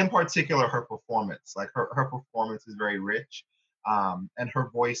 and in particular her performance. Like her performance is very rich, and her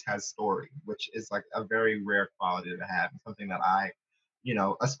voice has story, which is like a very rare quality to have, and something that I,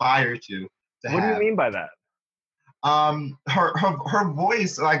 aspire to What do you have. mean by that? Her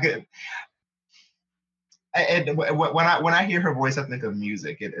voice, like when I hear her voice, I think of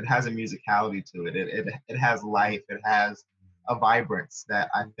music. It has a musicality to it. It has life. It has a vibrance that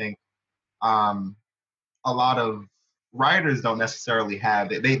I think um, a lot of writers don't necessarily have.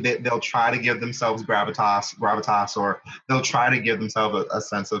 They'll try to give themselves gravitas, or they'll try to give themselves a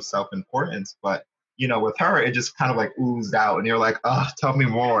sense of self importance. But with her, it just kind of like oozed out, and you're like, oh, tell me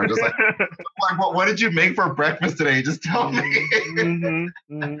more. Just like what did you make for breakfast today? Just tell me. Mm-hmm,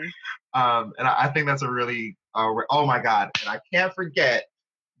 mm-hmm. And I think that's a really, oh my God. And I can't forget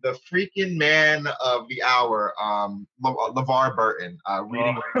the freaking man of the hour, LeVar Burton,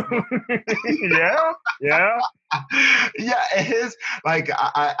 reading. Oh. Yeah, yeah. Yeah, his, like,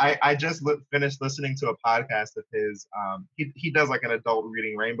 I just finished listening to a podcast of his. He does like an adult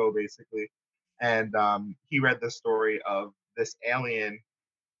reading Rainbow, basically. And he read the story of this alien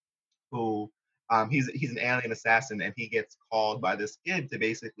who he's an alien assassin, and he gets called by this kid to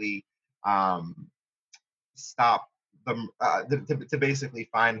basically um, stop them to basically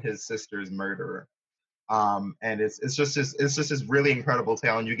find his sister's murderer. And it's just this really incredible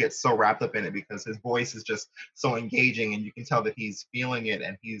tale, and you get so wrapped up in it because his voice is just so engaging, and you can tell that he's feeling it,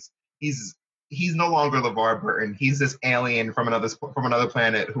 and he's he's no longer LeVar Burton. He's this alien from another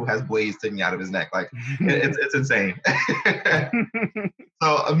planet who has blades sticking out of his neck. Like it's insane.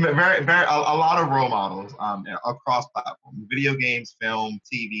 So very very a lot of role models across platforms, video games, film,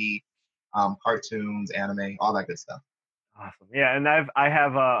 TV, cartoons, anime, all that good stuff. Awesome. Yeah, and I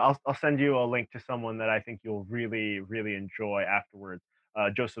have I'll send you a link to someone that I think you'll really enjoy afterwards.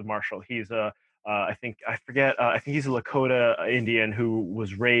 Joseph Marshall. He's a I think I forget. I think he's a Lakota Indian who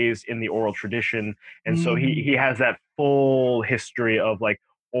was raised in the oral tradition, and so he has that full history of like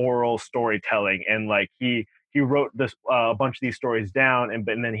oral storytelling, and like he wrote this a bunch of these stories down, and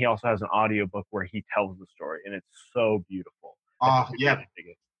then he also has an audiobook where he tells the story, and it's so beautiful. I think Oh you'd yeah, really dig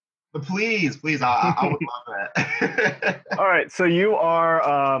it. please, I would love that. All right, so you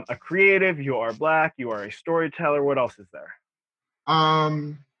are a creative, you are Black, you are a storyteller. What else is there?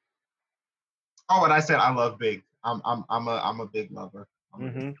 um. Oh, and I said I love big. I'm a big lover. I'm a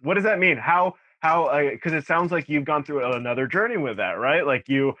big. What does that mean? How? Because it sounds like you've gone through another journey with that, right? Like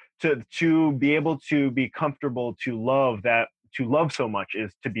you to be able to be comfortable to love that to love so much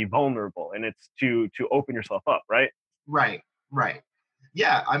is to be vulnerable, and it's to open yourself up, right? Right, right.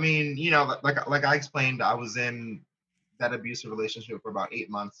 Yeah, I mean, like I explained, I was in that abusive relationship for about 8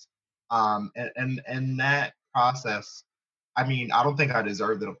 months, and that process. I mean, I don't think I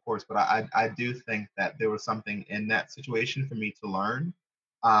deserved it, of course, but I do think that there was something in that situation for me to learn.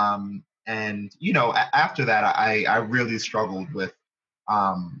 And after that, I really struggled with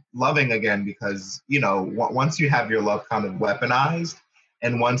loving again because once you have your love kind of weaponized,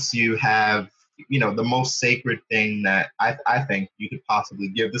 and once you have the most sacred thing that I think you could possibly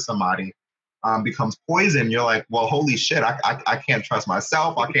give to somebody becomes poison, you're like, well, holy shit, I can't trust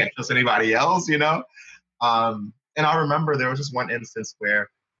myself, I can't trust anybody else. And I remember there was just one instance where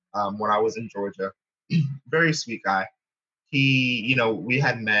when I was in Georgia, very sweet guy, we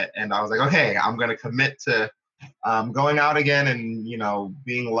had met, and I was like, okay, I'm going to commit to going out again, and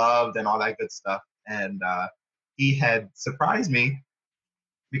being loved and all that good stuff. And he had surprised me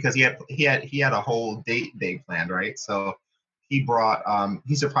because he had a whole date day planned, right? So he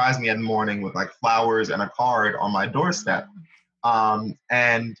surprised me in the morning with like flowers and a card on my doorstep.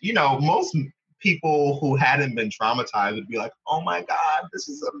 And most people who hadn't been traumatized would be like, "Oh my God, this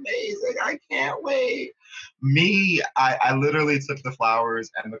is amazing! I can't wait." Me, I literally took the flowers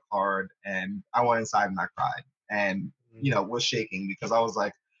and the card, and I went inside and I cried, and was shaking because I was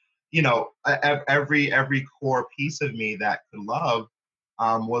like, every core piece of me that could love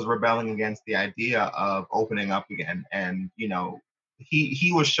was rebelling against the idea of opening up again, and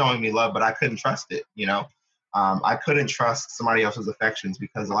he was showing me love, but I couldn't trust it. I couldn't trust somebody else's affections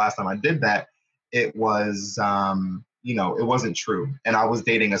because the last time I did that, it was it wasn't true, and I was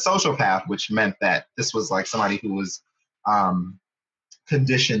dating a sociopath, which meant that this was like somebody who was um,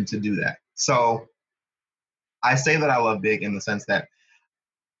 conditioned to do that. So I say that I love big in the sense that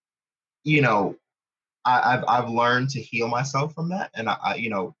you know I've learned to heal myself from that, and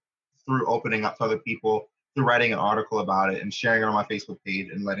through opening up to other people, through writing an article about it and sharing it on my Facebook page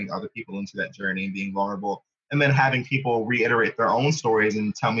and letting other people into that journey and being vulnerable, and then having people reiterate their own stories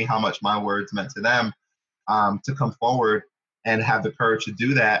and tell me how much my words meant to them, to come forward. and have the courage to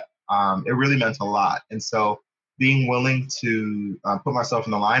do that, it really meant a lot. And so being willing to put myself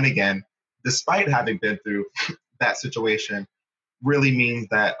in the line again, despite having been through that situation, really means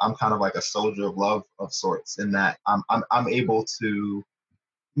that I'm kind of like a soldier of love of sorts, in that I'm able to,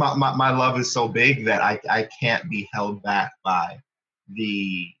 my love is so big that I can't be held back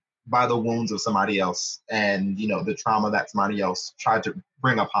the by the wounds of somebody else, and the trauma that somebody else tried to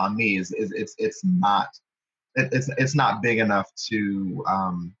bring upon me is it's not big enough to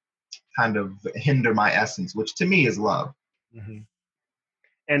kind of hinder my essence, which to me is love. Mm-hmm.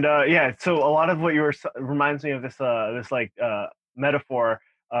 And yeah, so a lot of what you were reminds me of this like metaphor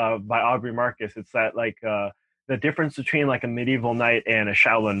by Aubrey Marcus. It's that like the difference between like a medieval knight and a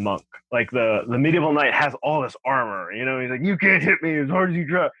Shaolin monk. Like the medieval knight has all this armor, he's like, you can't hit me as hard as you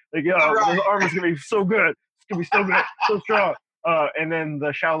try. Like, Right. this armor's gonna be so good. It's gonna be so good, so strong. And then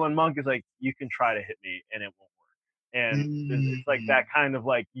the Shaolin monk is like, you can try to hit me and it won't work. And it's like that kind of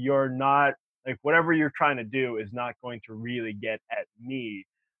like, you're not like, whatever you're trying to do is not going to really get at me.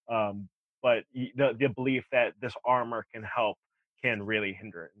 But the belief that this armor can help can really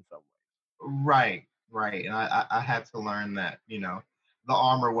hinder it in some Right, right. And I had to learn that, the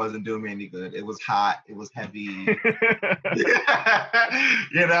armor wasn't doing me any good. It was hot, it was heavy. ways.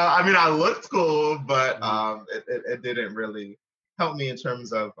 I mean, I looked cool, but it didn't really help me in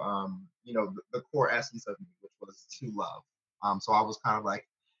terms of, the core essence of me, which was to love. So I was kind of like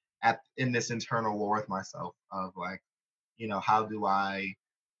in this internal war with myself of like, how do I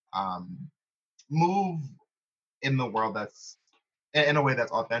move in the world that's in a way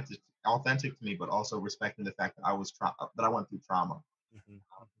that's authentic to me, but also respecting the fact that that I went through trauma. Mhm.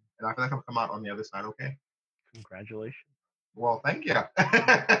 And I feel like I've come out on the other side okay. Congratulations. Well, thank you.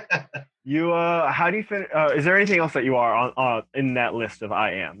 You how do you finish? Is there anything else that you are on in that list of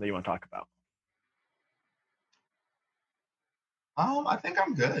I am that you want to talk about? I think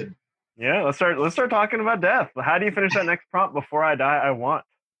I'm good. Yeah, let's start talking about death. How do you finish that next prompt? Before I die, I want.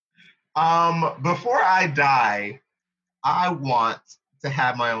 Before I die, I want to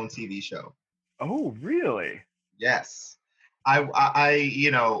have my own TV show. Oh, really? Yes. A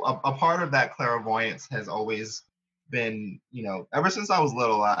part of that clairvoyance has always been, ever since I was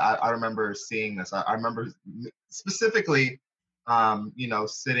little, I remember seeing this. I remember specifically,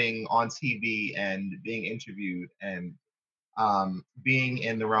 sitting on TV and being interviewed, and being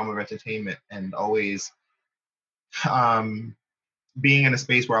in the realm of entertainment, and always um, being in a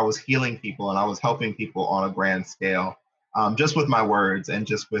space where I was healing people and I was helping people on a grand scale, just with my words and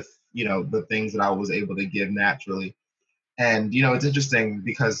just with the things that I was able to give naturally. And it's interesting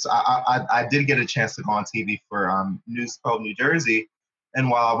because I did get a chance to go on TV for News 12 New Jersey, and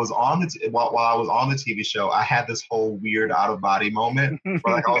while I was on while I was on the TV show, I had this whole weird out of body moment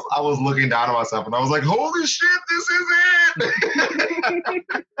where like I was looking down at myself and I was like, "Holy shit, this is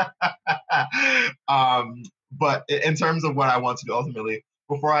it!" But in terms of what I want to do ultimately,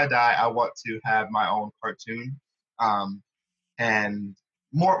 before I die, I want to have my own cartoon, and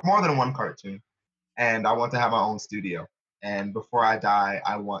more than one cartoon, and I want to have my own studio. And before I die,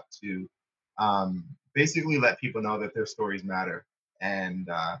 I want to basically let people know that their stories matter. And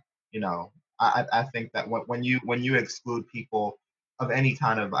I think that when you exclude people of any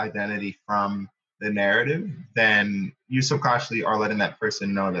kind of identity from the narrative, then you subconsciously are letting that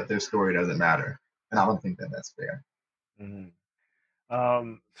person know that their story doesn't matter. And I don't think that that's fair. Mm-hmm.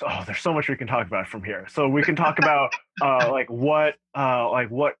 There's so much we can talk about from here. So we can talk about like what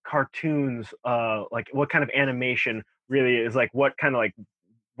cartoons, like what kind of animation really is, like what kind of like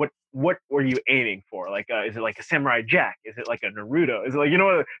what were you aiming for? Like is it like a Samurai Jack? Is it like a Naruto? Is it like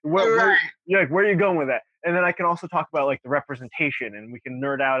where you're like, where are you going with that? And then I can also talk about like the representation, and we can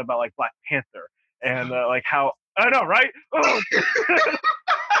nerd out about like Black Panther and like how I know, right? Oh.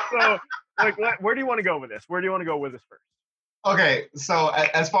 So like where do you want to go with this? Where do you want to go with this first? Okay, so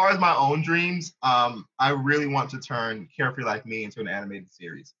as far as my own dreams, I really want to turn Carefree Like Me into an animated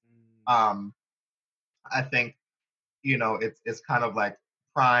series. I think it's kind of like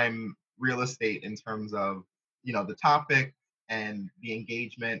prime real estate in terms of the topic and the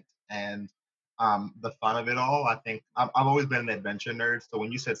engagement and the fun of it all. I think I've always been an adventure nerd, so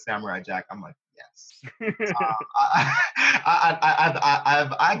when you said Samurai Jack, I'm like, yes.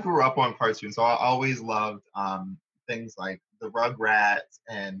 I grew up on cartoons, so I always loved things like the Rugrats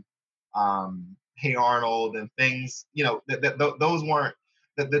and Hey Arnold and things. Those weren't.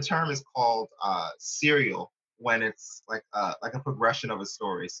 The term is called serial when it's like a progression of a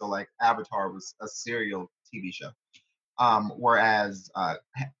story. So like Avatar was a serial TV show. Whereas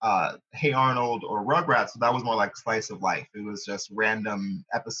Hey Arnold or Rugrats, that was more like slice of life. It was just random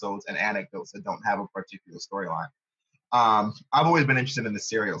episodes and anecdotes that don't have a particular storyline. I've always been interested in the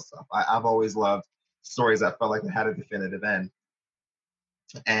serial stuff. I've always loved stories that felt like they had a definitive end,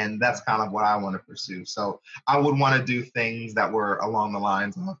 and that's kind of what I want to pursue. So I would want to do things that were along the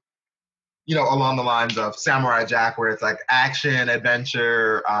lines of, along the lines of Samurai Jack, where it's like action,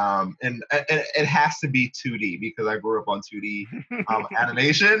 adventure, and it has to be 2D because I grew up on 2D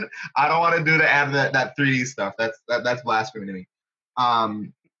animation. I don't want to do that 3D stuff. That's blasphemy to me.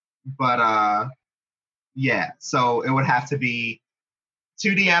 But yeah, so it would have to be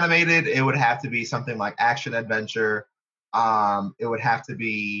 2D animated. It would have to be something like action adventure. It would have to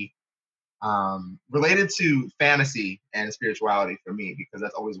be related to fantasy and spirituality for me, because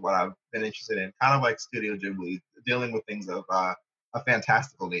that's always what I've been interested in. Kind of like Studio Ghibli, dealing with things of a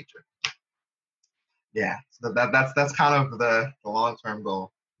fantastical nature. Yeah, so that's kind of the long term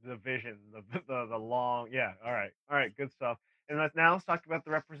goal. The vision, the long, yeah. All right, good stuff. And now let's talk about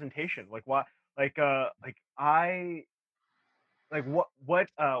the representation. Like why, like I like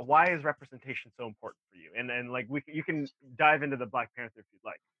why is representation so important for you? And like you can dive into the Black Panther if you'd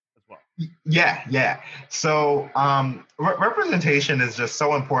like as well. Yeah. So representation is just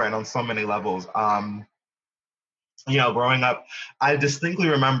so important on so many levels. Growing up, I distinctly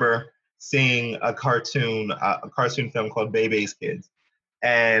remember seeing a cartoon film called Bebe's Kids,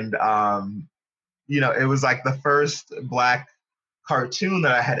 and it was like the first Black cartoon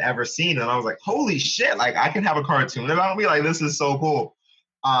that I had ever seen, and I was like, holy shit, like I can have a cartoon about me, like this is so cool.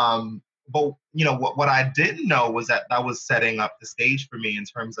 But what I didn't know was that was setting up the stage for me in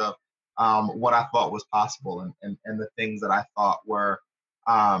terms of what I thought was possible, and the things that I thought were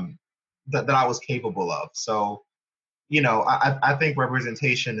that I was capable of. So I think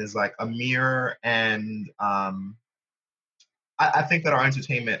representation is like a mirror, and I think that our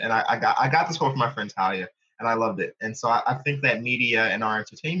entertainment, and I got this quote from my friend Talia, and I loved it. And so I think that media and our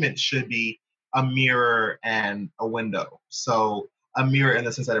entertainment should be a mirror and a window. So a mirror in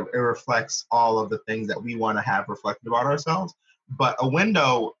the sense that it reflects all of the things that we want to have reflected about ourselves, but a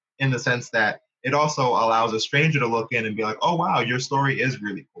window in the sense that it also allows a stranger to look in and be like, oh wow, your story is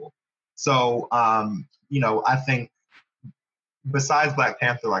really cool. So I think besides Black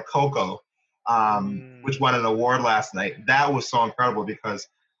Panther, like Coco, which won an award last night, that was so incredible because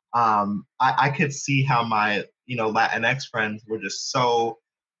I could see how my Latinx friends were just so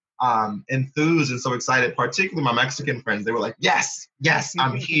enthused and so excited, particularly my Mexican friends. They were like, yes,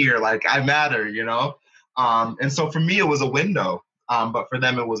 I'm here, like I matter, and so for me it was a window, but for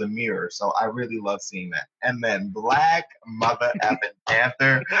them it was a mirror. So I really love seeing that. And then Black Mother effing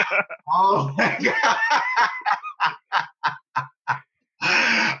Panther, oh my god.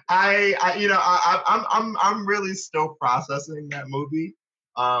 I'm really still processing that movie,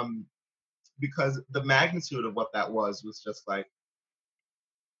 because the magnitude of what that was just like,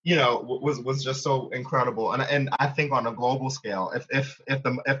 was just so incredible. And I think on a global scale, if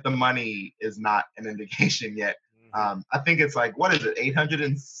the money is not an indication yet, I think it's like, what is it,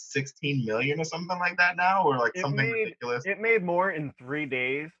 816 million or something like that now, or like something ridiculous. It made more in 3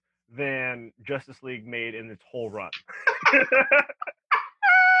 days than Justice League made in its whole run.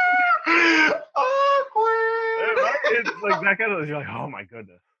 Awkward. It's like that kind of, you're like, oh my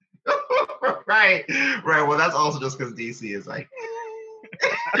goodness. Right. Well, that's also just because DC is like,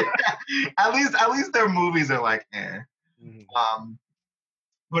 at least their movies are like, eh.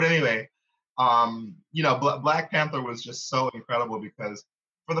 But anyway, Black Panther was just so incredible because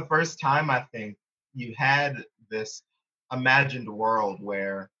for the first time, I think you had this imagined world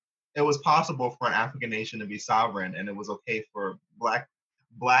where it was possible for an African nation to be sovereign, and it was okay for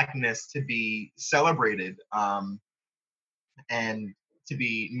Blackness to be celebrated, and to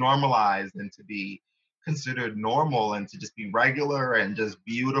be normalized, and to be considered normal, and to just be regular and just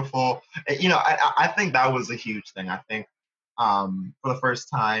beautiful. I think that was a huge thing. I think for the first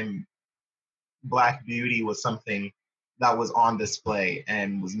time, Black beauty was something that was on display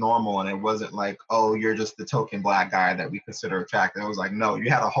and was normal, and it wasn't like, oh, you're just the token Black guy that we consider attractive. It was like, no, you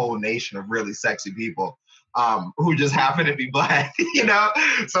had a whole nation of really sexy people who just happened to be Black.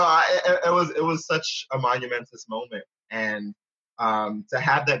 So it was such a monumentous moment, and to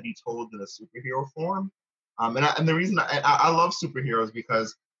have that be told in a superhero form, and the reason I love superheroes,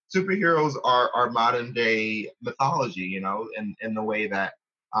 because superheroes are modern day mythology, in the way that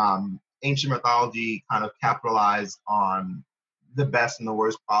ancient mythology kind of capitalized on the best and the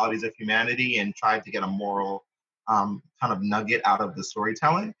worst qualities of humanity and tried to get a moral kind of nugget out of the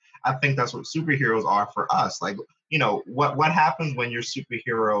storytelling. I think that's what superheroes are for us. Like, what happens when your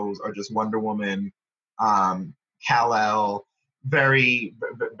superheroes are just Wonder Woman, Kal-El, very,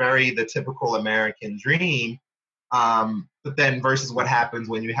 very the typical American dream. But then versus what happens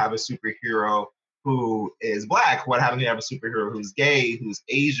when you have a superhero who is black? What happens when you have a superhero who's gay, who's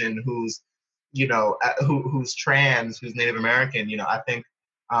Asian, who's who's trans, who's Native American? I think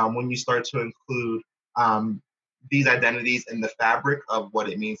when you start to include these identities in the fabric of what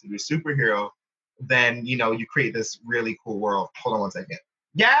it means to be a superhero, then you create this really cool world. Hold on one second.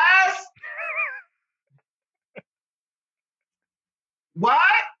 Yes. What?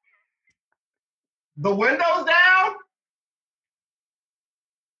 The window's down?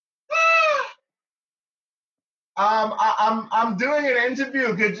 I'm doing an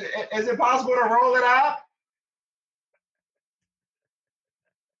interview. Is it possible to roll it up?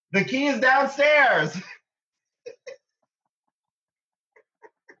 The key is downstairs.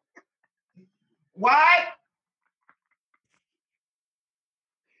 What?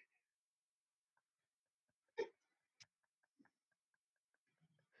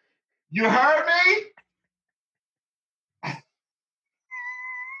 You heard me?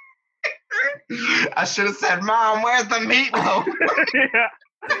 I should have said, Mom, where's the meatloaf? Yeah.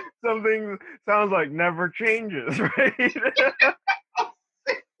 Something sounds like never changes, right?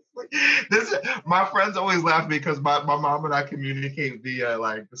 My friends always laugh because my mom and I communicate via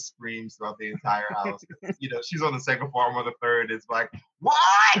like the screams throughout the entire house. She's on the second floor, I'm on the third. It's like,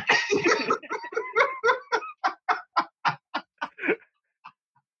 what?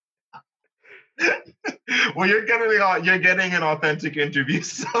 Well, you're getting an authentic interview.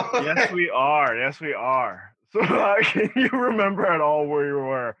 So. Yes, we are. Yes, we are. So can you remember at all where you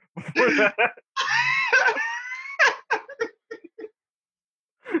were before that?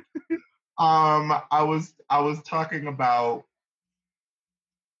 I was talking about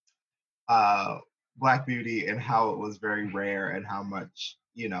Black Beauty and how it was very rare and how much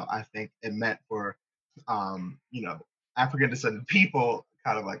I think it meant for African descended people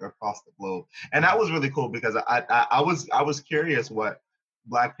kind of like across the globe, and that was really cool because I was curious what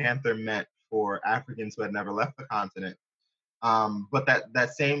Black Panther meant for Africans who had never left the continent. But that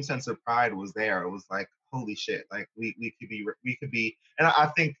same sense of pride was there. It was like, holy shit, like we could be, and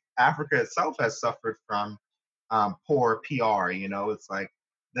I think Africa itself has suffered from poor PR. It's like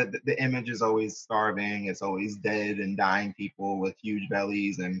the image is always starving. It's always dead and dying people with huge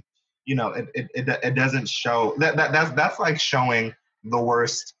bellies, and it doesn't show that's like showing the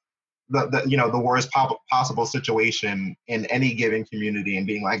worst the worst possible situation in any given community and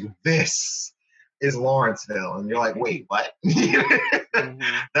being like, this is Lawrenceville, and you're like, wait, what? Mm-hmm.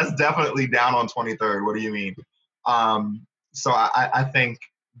 That's definitely down on 23rd. What do you mean? So I think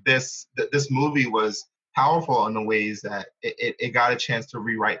this movie was powerful in the ways that it got a chance to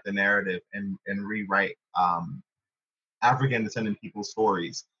rewrite the narrative and rewrite African descendant people's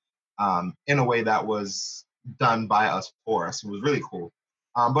stories in a way that was done by us for us. It was really cool.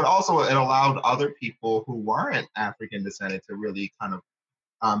 But also it allowed other people who weren't African descended to really kind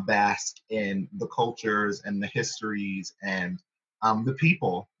of bask in the cultures and the histories and the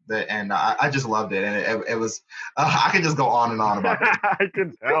people and I just loved it, and it was I could just go on and on about it. I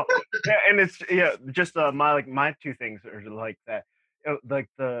can tell. Yeah, and it's just my two things are like that.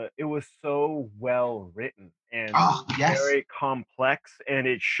 It was so well written and very complex, and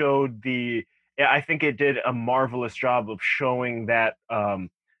it showed I think it did a marvelous job of showing that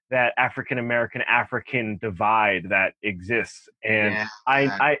that African divide that exists. And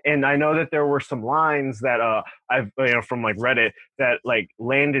I know that there were some lines that I've from like Reddit that like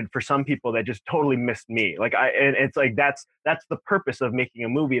landed for some people that just totally missed me. And it's like that's the purpose of making a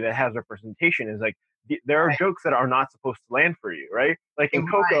movie that has representation, is like there are jokes that are not supposed to land for you, right? Like in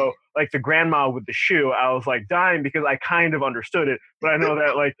Coco, like the grandma with the shoe, I was like dying because I kind of understood it, but I know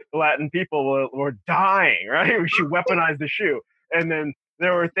that like the Latin people were dying, right? She weaponized the shoe. And then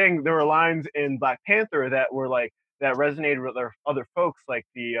there were lines in Black Panther that were like that resonated with other folks, like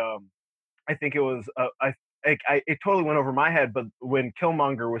I think it was it totally went over my head, but when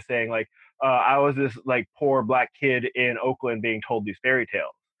Killmonger was saying like I was this like poor black kid in Oakland being told these fairy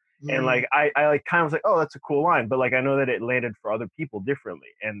tales, and like I like kind of was like, oh, that's a cool line, but like I know that it landed for other people differently,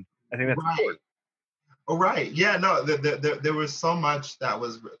 and I think that's important. Oh, right. Yeah, no, there was so much that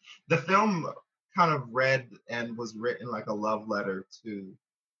was the film kind of read and was written like a love letter to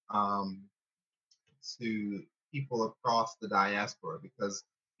people across the diaspora, because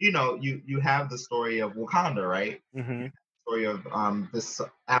you have the story of Wakanda, right? Mm-hmm. Story of this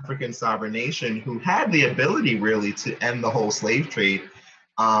African sovereign nation who had the ability really to end the whole slave trade,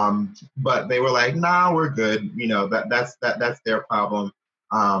 but they were like, nah, we're good. That's their problem.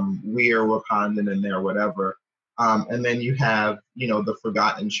 We are Wakandan and they're whatever. And then you have the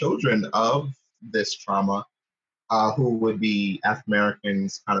forgotten children of this trauma, who would be African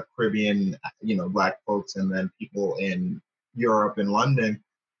Americans, kind of Caribbean, Black folks, and then people in Europe and London.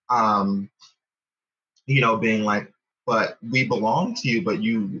 being like, but we belong to you, but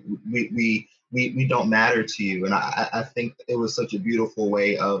we don't matter to you. And I think it was such a beautiful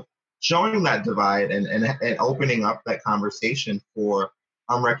way of showing that divide and opening up that conversation for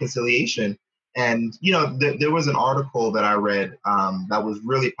reconciliation. And there was an article that I read that was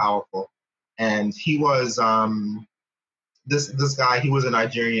really powerful, and he was this guy. He was a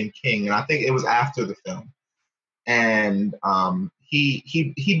Nigerian king, and I think it was after the film, and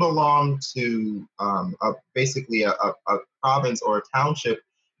he belonged to basically a province or a township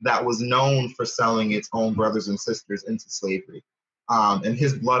that was known for selling its own brothers and sisters into slavery, and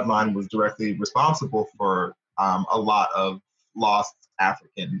his bloodline was directly responsible for a lot of lost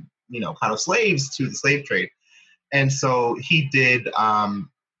African, kind of slaves to the slave trade. And so he did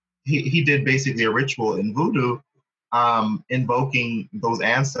basically a ritual in voodoo, invoking those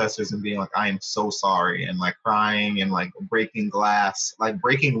ancestors and being like, I am so sorry, and like crying and like breaking glass, like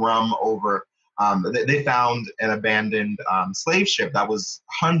breaking rum over. They found an abandoned slave ship that was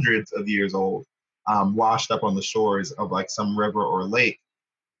hundreds of years old, washed up on the shores of like some river or lake.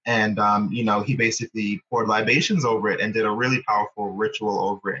 And he basically poured libations over it and did a really powerful ritual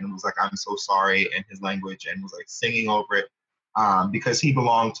over it, and was like, I'm so sorry in his language, and was like singing over it, because he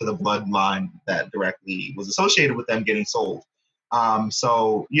belonged to the bloodline that directly was associated with them getting sold.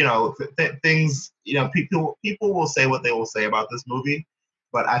 So things, people will say what they will say about this movie,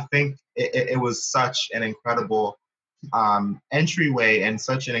 but I think it was such an incredible entryway and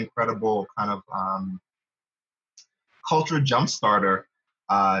such an incredible kind of culture jump starter,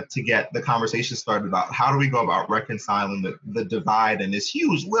 to get the conversation started about how do we go about reconciling the divide and this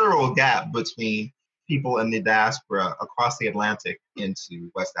huge literal gap between people in the diaspora across the Atlantic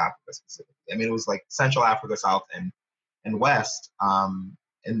into West Africa specifically. I mean, it was like Central Africa, South and West,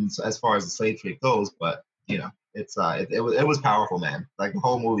 and as far as the slave trade goes. But it was powerful, man. Like the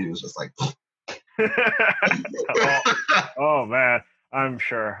whole movie was just like. oh, oh man, I'm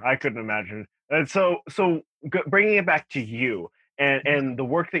sure I couldn't imagine. And bringing it back to you and the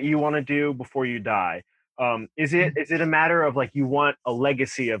work that you want to do before you die. Is it a matter of like you want a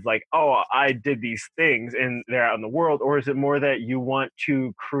legacy of like, oh, I did these things and they're out in the world, or is it more that you want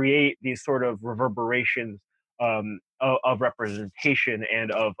to create these sort of reverberations, of representation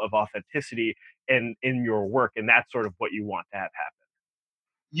and of authenticity in your work, and that's sort of what you want to have happen?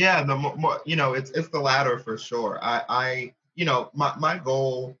 Yeah, the more, it's the latter for sure. My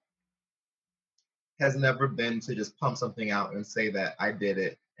goal has never been to just pump something out and say that I did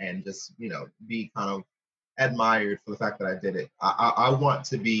it and just be kind of admired for the fact that I did it. I want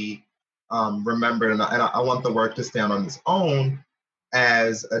to be remembered, and I want the work to stand on its own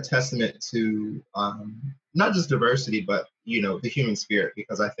as a testament to not just diversity, but the human spirit,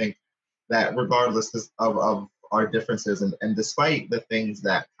 because I think that regardless of our differences, and despite the things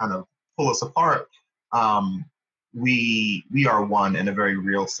that kind of pull us apart, um, we are one in a very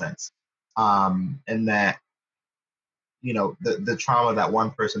real sense, and that the trauma that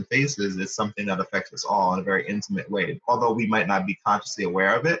one person faces is something that affects us all in a very intimate way. Although we might not be consciously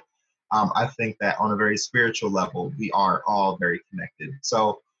aware of it, I think that on a very spiritual level, we are all very connected.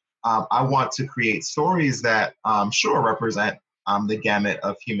 So I want to create stories that sure represent the gamut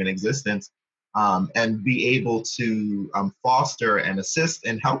of human existence, and be able to foster and assist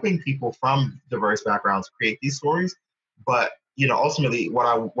in helping people from diverse backgrounds create these stories. But ultimately, what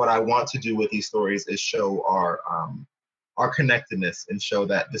I want to do with these stories is show our connectedness, and show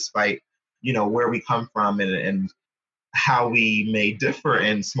that despite where we come from, and how we may differ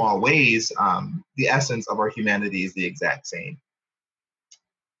in small ways, the essence of our humanity is the exact same.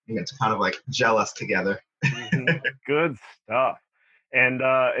 To kind of like gel us together. Mhm. Good stuff. And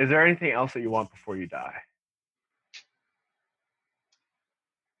is there anything else that you want before you die?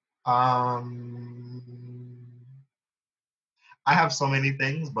 um, I have so many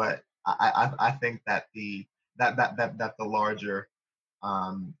things, but I think that the larger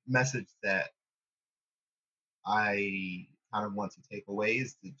message that I kind of want to take away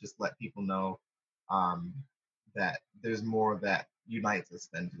is to just let people know, um, that there's more that unites us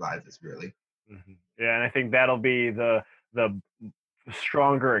than divides us, really. Yeah, and I think that'll be the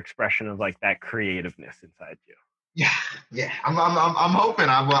stronger expression of like that creativeness inside you. Yeah, yeah. I'm hoping.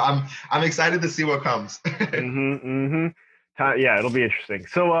 I'm excited to see what comes. Mm-hmm. Mm-hmm. Yeah, it'll be interesting.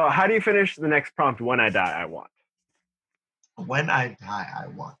 So, how do you finish the next prompt? When I die, I want. When I die, I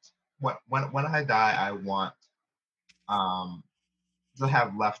want. When I die, I want um to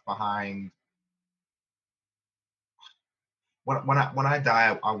have left behind. When I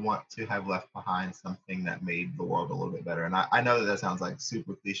die, I want to have left behind something that made the world a little bit better. And I know that sounds like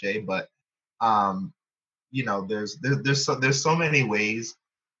super cliche, but um, there's so many ways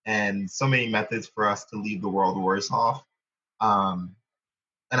and so many methods for us to leave the world worse off. Um,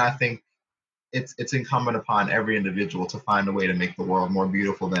 and I think it's incumbent upon every individual to find a way to make the world more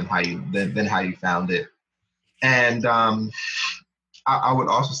beautiful than how you found it. And I would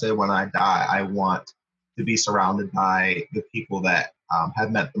also say when I die, I want to be surrounded by the people that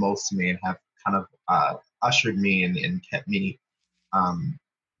have meant the most to me and have kind of ushered me and kept me um,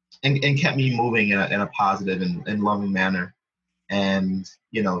 and kept me moving in a positive and loving manner. And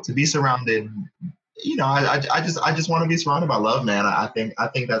to be surrounded, I just want to be surrounded by love, man. I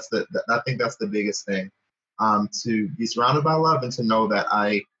think that's the biggest thing. To be surrounded by love and to know that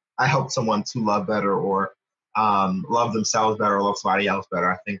I helped someone to love better or love themselves better or love somebody else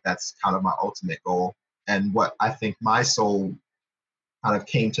better. I think that's kind of my ultimate goal and what I think my soul kind of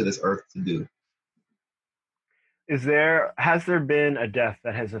came to this earth to do. Has there been a death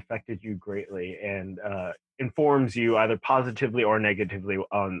that has affected you greatly and informs you either positively or negatively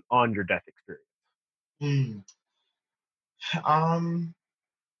on your death experience? Hmm. Um,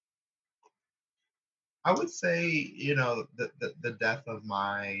 I would say, the death of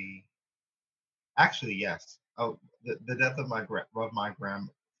my actually yes. Oh, the death of my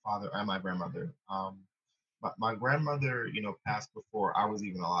grandfather and my grandmother. My grandmother, passed before I was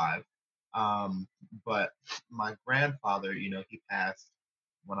even alive. Um, but my grandfather, he passed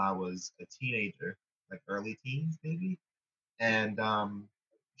when I was a teenager, like early teens maybe. And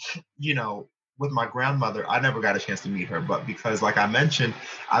you know, with my grandmother, I never got a chance to meet her, but because, like I mentioned,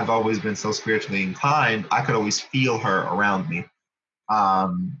 I've always been so spiritually inclined, I could always feel her around me.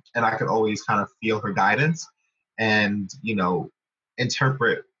 And I could always kind of feel her guidance and,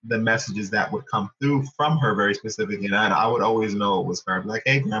 interpret the messages that would come through from her very specifically. And I would always know it was her. I'd be like,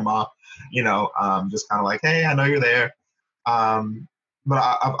 hey, grandma, just kind of like, hey, I know you're there. Um,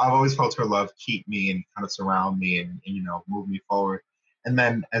 but I've always felt her love keep me and kind of surround me and move me forward. And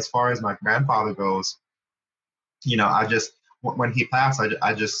then as far as my grandfather goes, I just when he passed,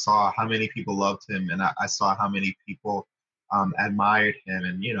 I just saw how many people loved him, and I saw how many people admired him,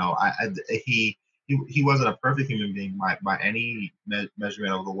 and he wasn't a perfect human being by any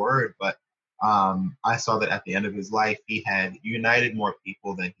measurement of the word, but I saw that at the end of his life, he had united more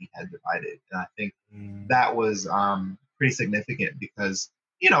people than he had divided, and I think that was pretty significant because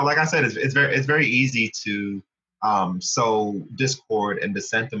like I said, it's very easy to sow discord and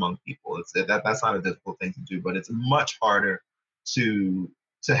dissent among people. That's not a difficult thing to do, but it's much harder to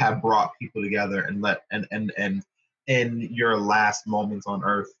have brought people together and let and in your last moments on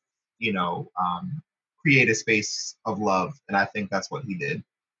earth, you know, um, create a space of love. And I think that's what he did.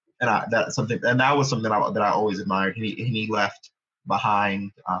 And that was something that I always admired. And he left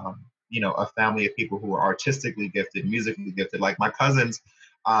behind, a family of people who were artistically gifted, musically gifted. Like my cousins,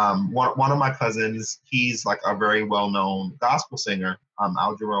 one of my cousins, he's like a very well known gospel singer,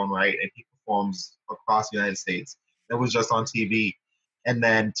 Al Jarone, right? And he performs across the United States. It was just on TV. And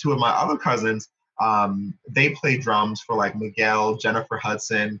then two of my other cousins, they play drums for like Miguel, Jennifer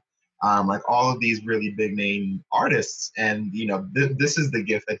Hudson, like all of these really big name artists. And this is the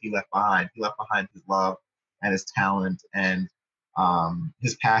gift that he left behind. He left behind his love and his talent and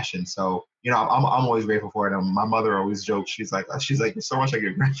his passion. So I'm always grateful for it. And my mother always jokes. She's like you're so much like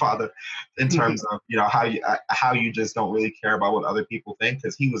your grandfather, in terms of how you just don't really care about what other people think,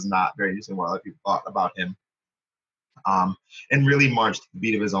 because he was not very interested in what other people thought about him. Um, and really marched to the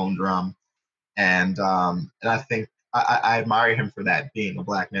beat of his own drum. And I think I admire him for that, being a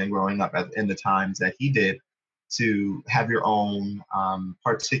black man growing up in the times that he did, to have your own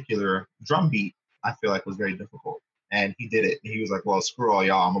particular drum beat. I feel like was very difficult, and he did it. He was like, "Well, screw all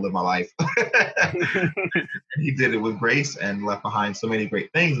y'all, I'm gonna live my life." He did it with grace and left behind so many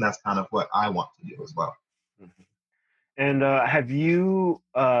great things, and that's kind of what I want to do as well. And have you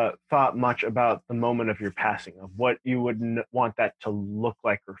thought much about the moment of your passing, of what you would want that to look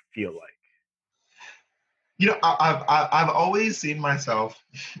like or feel like? I've always seen myself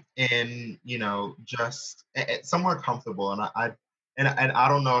in just somewhere comfortable, and I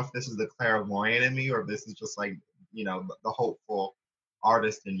don't know if this is the clairvoyant in me or if this is just like the hopeful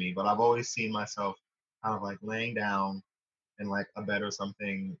artist in me, but I've always seen myself kind of like laying down in like a bed or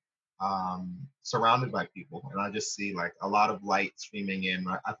something, surrounded by people, and I just see like a lot of light streaming in.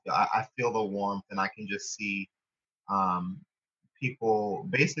 I feel the warmth, and I can just see um, people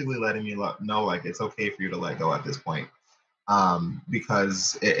basically letting me know like it's okay for you to let go at this point,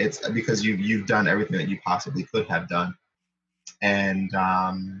 because it's because you've done everything that you possibly could have done. And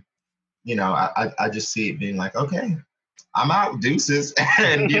I just see it being like, okay, I'm out, deuces.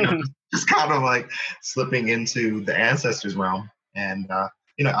 And just kind of like slipping into the ancestors realm. And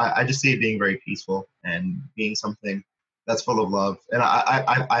I just see it being very peaceful and being something that's full of love, and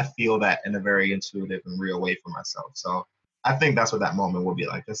I feel that in a very intuitive and real way for myself. So I think that's what that moment will be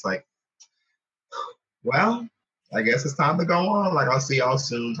like. Just like, well, I guess it's time to go on. Like I'll see y'all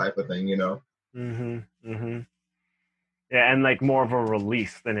soon, type of thing, you know. Mm-hmm. Mm-hmm. Yeah, and like more of a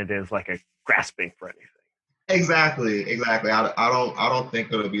release than it is like a grasping for anything. Exactly, exactly. I don't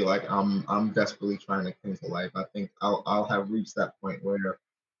think it'll be like I'm desperately trying to cling to life. I think I'll have reached that point where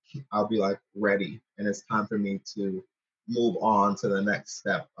I'll be like ready, and it's time for me to move on to the next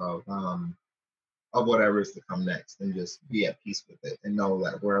step of whatever is to come next, and just be at peace with it, and know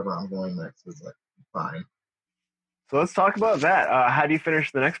that wherever I'm going next is like fine. So let's talk about that. How do you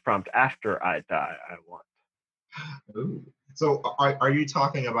finish the next prompt after I die? I want. Ooh. So are you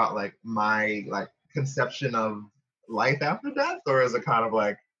talking about like my like conception of life after death, or is it kind of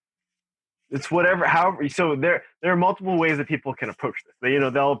like It's whatever. However, so there are multiple ways that people can approach this.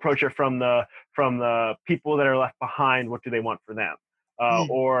 They'll approach it from the people that are left behind. What do they want for them? hmm,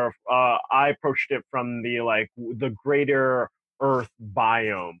 Or I approached it from the like the greater Earth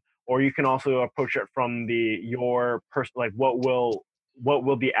biome. Or you can also approach it from the your person like what will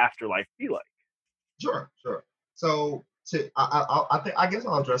the afterlife be like? sure, sure. So I think I guess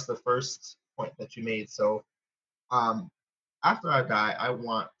I'll address the first point that you made. So um, after I die, I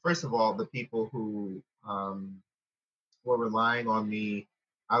want first of all the people who were relying on me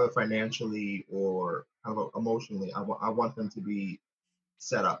either financially or kind of emotionally. I want them to be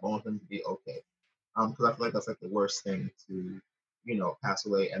set up. I want them to be okay. Because I feel like that's like the worst thing to, pass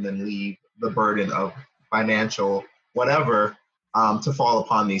away and then leave the burden of financial whatever to fall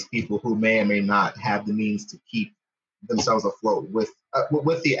upon these people who may or may not have the means to keep themselves afloat with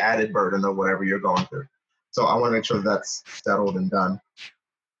the added burden of whatever you're going through. So I want to make sure that's settled and done.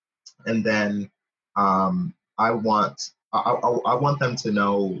 And then I want them to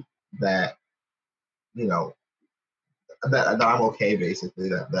know that you know that I'm okay basically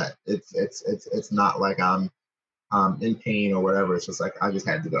that it's not like I'm in pain or whatever. It's just like I just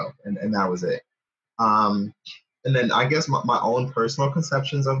had to go, and that was it. Um, and then I guess my own personal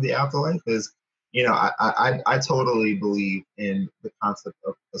conceptions of the afterlife is, I totally believe in the concept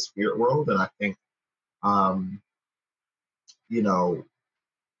of the spirit world, and I think, um, you know,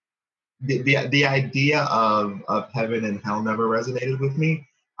 the idea of heaven and hell never resonated with me.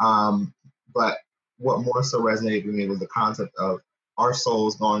 But what more so resonated with me was the concept of our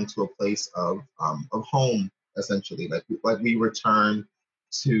souls going to a place of home, essentially. Like we return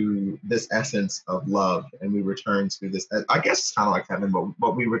to this essence of love, and we return to this. I guess it's kind of like heaven,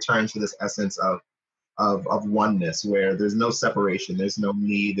 but we return to this essence of oneness where there's no separation, there's no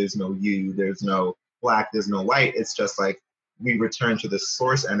me, there's no you, there's no black, there's no white. It's just like we return to the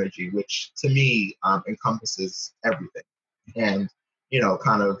source energy, which to me encompasses everything, and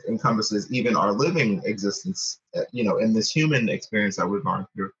kind of encompasses even our living existence. In this human experience that we're going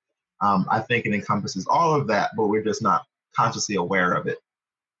through, I think it encompasses all of that, but we're just not consciously aware of it.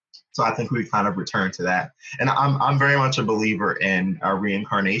 So I think we kind of return to that, and I'm very much a believer in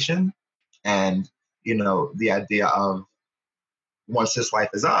reincarnation, and the idea of once this life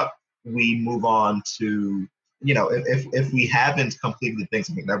is up, we move on to, if we haven't completed the things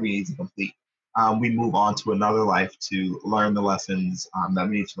that we need to complete, we move on to another life to learn the lessons that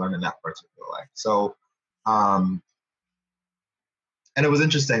we need to learn in that particular life. So, um, and it was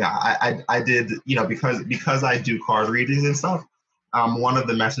interesting. I did, because I do card readings and stuff. One of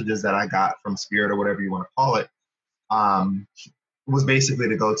the messages that I got from spirit or whatever you want to call it um, was basically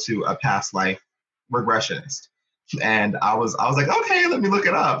to go to a past life regressionist. And I was like, okay, let me look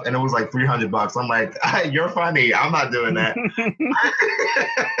it up. And it was like $300. I'm like, you're funny. I'm not doing that.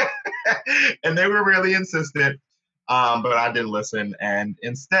 And they were really insistent, but I didn't listen. And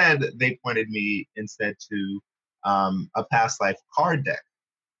instead, they pointed me instead to a past life card deck.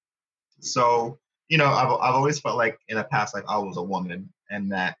 So, I've always felt like in a past life I was a woman,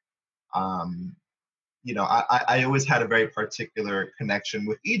 and that um, I always had a very particular connection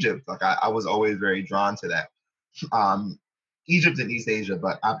with Egypt. Like I was always very drawn to that. Um, Egypt and East Asia,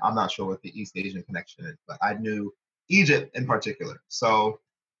 but I'm not sure what the East Asian connection is, but I knew Egypt in particular. So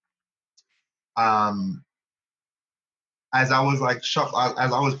um, as I was like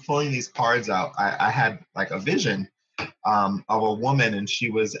as I was pulling these cards out, I had like a vision of a woman, and she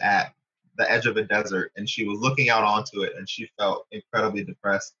was at the edge of a desert, and she was looking out onto it, and she felt incredibly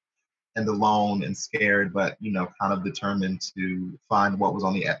depressed and alone and scared, but kind of determined to find what was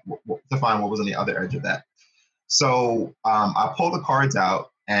on the other edge of that. So I pull the cards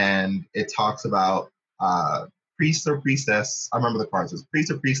out, and it talks about priest or priestess. I remember the cards. It's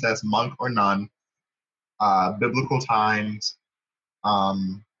priest or priestess, monk or nun, biblical times,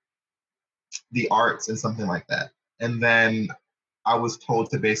 um, the arts, and something like that. And then I was told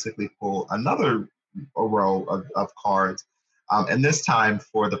to basically pull another row of cards, and this time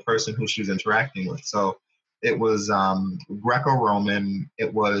for the person who she was interacting with. So it was Greco-Roman,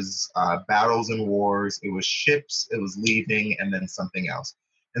 it was battles and wars, it was ships, it was leaving, and then something else.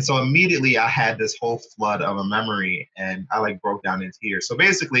 And so immediately I had this whole flood of a memory, and I like broke down in tears. So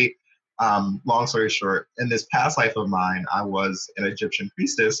basically, long story short, in this past life of mine, I was an Egyptian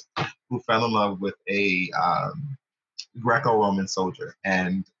priestess who fell in love with a Greco-Roman soldier,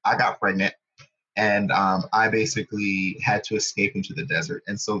 and I got pregnant, and I basically had to escape into the desert,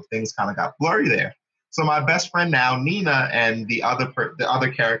 and so things kind of got blurry there. So my best friend now, Nina, and the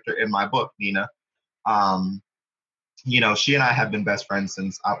other character in my book, Nina, um, she and I have been best friends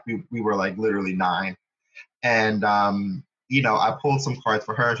since we were like literally 9, and I pulled some cards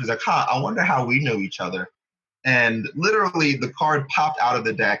for her, and she's like, "Huh, I wonder how we knew each other." And literally, the card popped out of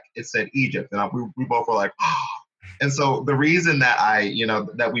the deck. It said Egypt, and we both were like, oh. And so the reason that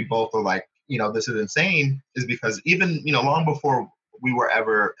that we both were like, this is insane, is because even, long before we were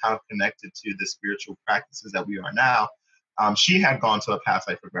ever kind of connected to the spiritual practices that we are now, she had gone to a past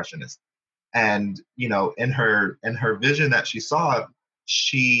life regressionist, and in her vision that she saw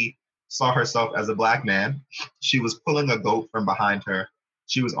herself as a Black man. She was pulling a goat from behind her.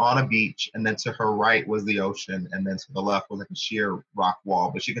 She was on a beach, and then to her right was the ocean, and then to the left was like a sheer rock wall,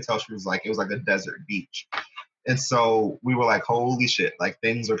 but she could tell she was like, it was like a desert beach. And so we were like, holy shit, like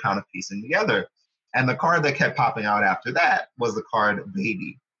things are kind of piecing together. And the card that kept popping out after that was the card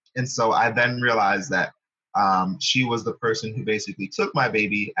baby. And so I then realized that she was the person who basically took my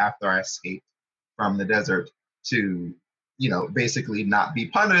baby after I escaped from the desert to, basically not be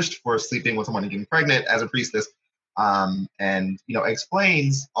punished for sleeping with someone and getting pregnant as a priestess. And,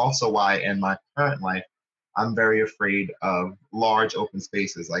 explains also why in my current life, I'm very afraid of large open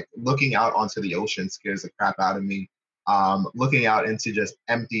spaces. Like looking out onto the ocean scares the crap out of me. Looking out into just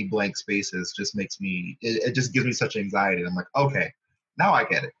empty blank spaces just it just gives me such anxiety. I'm like, okay, now I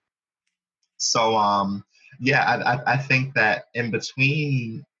get it. So yeah, I think that in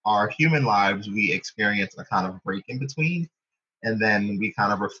between our human lives, we experience a kind of break in between, and then we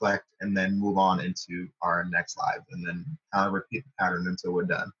kind of reflect and then move on into our next lives, and then kind of repeat the pattern until we're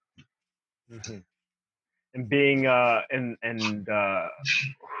done. Mm-hmm. And being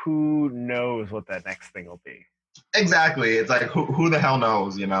who knows what that next thing will be? Exactly. It's like who the hell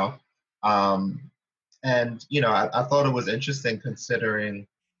knows, and I thought it was interesting considering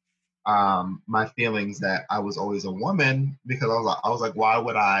my feelings that I was always a woman, because I was like, why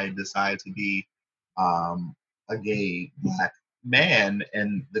would I decide to be a gay Black man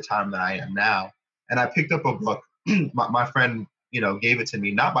in the time that I am now? And I picked up a book. My friend, gave it to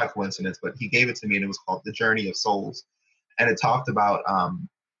me, not by coincidence, but he gave it to me, and it was called The Journey of Souls, and it talked about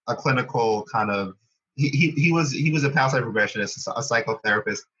a clinical kind of he was a past life regressionist, a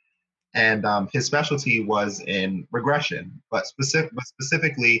psychotherapist, and his specialty was in regression, but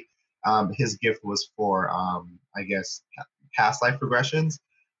specifically, his gift was for I guess past life regressions.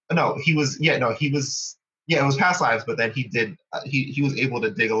 No, he was yeah, no, he was yeah, it was past lives, but then he was able to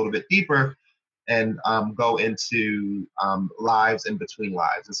dig a little bit deeper and go into lives in between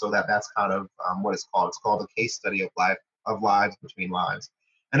lives, and so that's kind of what it's called. It's called a case study of lives between lives,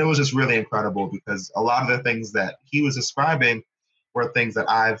 and it was just really incredible because a lot of the things that he was describing were things that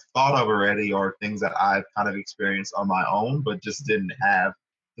I've thought of already, or things that I've kind of experienced on my own, but just didn't have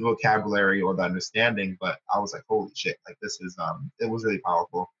the vocabulary or the understanding. But I was like, holy shit, like this is it was really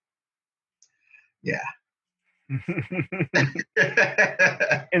powerful. Yeah.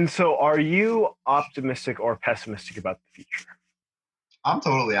 And so, are you optimistic or pessimistic about the future? I'm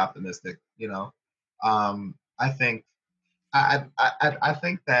totally optimistic. I think I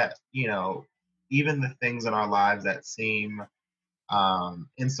think that even the things in our lives that seem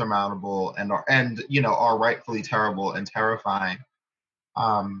insurmountable and are rightfully terrible and terrifying.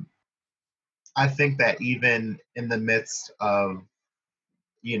 Um, I think that even in the midst of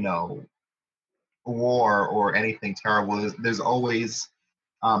you know war or anything terrible, there's always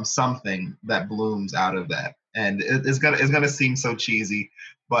something that blooms out of that, and it's gonna seem so cheesy,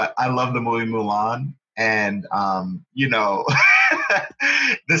 but I love the movie Mulan, and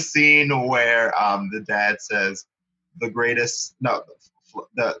the scene where the dad says the greatest no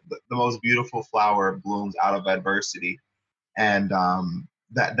the most beautiful flower blooms out of adversity, and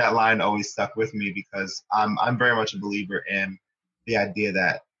that line always stuck with me because I'm very much a believer in the idea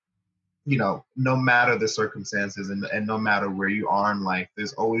that no matter the circumstances and no matter where you are in life,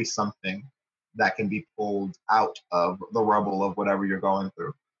 there's always something that can be pulled out of the rubble of whatever you're going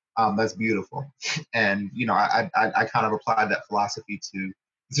through. That's beautiful. And I kind of applied that philosophy to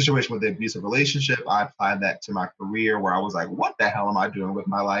situation with the abusive relationship, I applied that to my career where I was like, what the hell am I doing with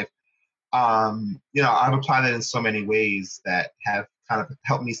my life? I've applied it in so many ways that have kind of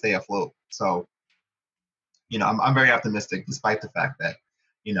helped me stay afloat. So, I'm very optimistic despite the fact that,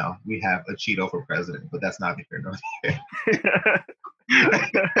 we have a Cheeto for president, but that's not here nor there.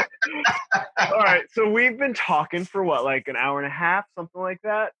 All right, so we've been talking for what, like an hour and a half, something like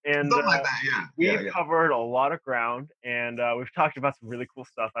that, and Something like that, yeah. we've covered a lot of ground, and we've talked about some really cool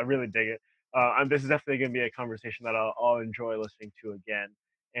stuff. I really dig it. This is definitely going to be a conversation that I'll enjoy listening to again.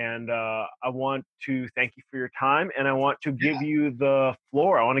 And I want to thank you for your time, and I want to give you the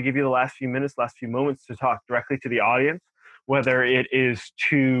floor. I want to give you the last few minutes, last few moments to talk directly to the audience, whether it is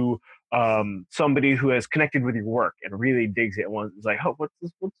to somebody who has connected with your work and really digs it and is like, oh, what's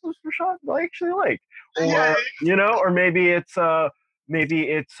this Rashad I actually like? Or or maybe it's Rashad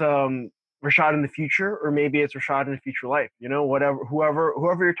in the future, or maybe it's Rashad in a future life. Whoever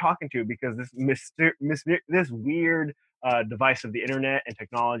you're talking to, because this weird device of the internet and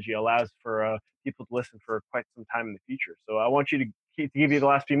technology allows for people to listen for quite some time in the future. So I want you to give you the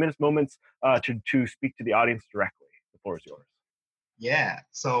last few moments to speak to the audience directly. The floor is yours. Yeah.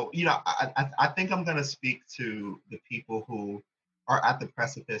 So, I think I'm going to speak to the people who are at the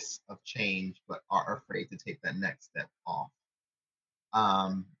precipice of change, but are afraid to take that next step off.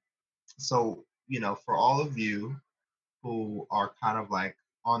 So, for all of you who are kind of like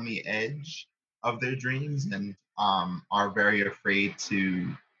on the edge of their dreams and are very afraid to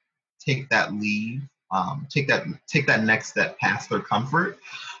take that leave, take that next step past their comfort,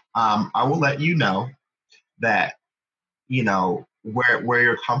 I will let you know that where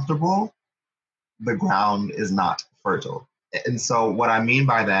you're comfortable, the ground is not fertile. And so what I mean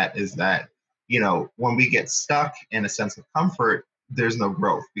by that is that, when we get stuck in a sense of comfort, there's no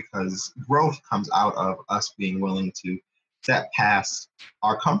growth, because growth comes out of us being willing to step past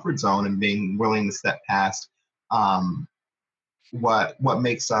our comfort zone and being willing to step past what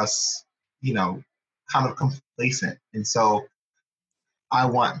makes us, kind of complacent. And so I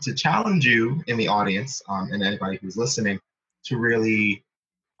want to challenge you in the audience, and anybody who's listening, to really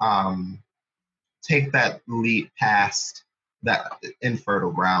take that leap past that infertile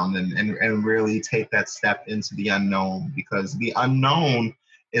ground, and really take that step into the unknown, because the unknown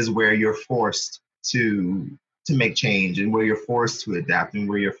is where you're forced to make change, and where you're forced to adapt, and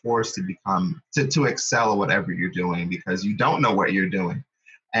where you're forced to become to excel at whatever you're doing, because you don't know what you're doing.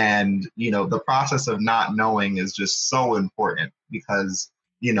 And the process of not knowing is just so important, because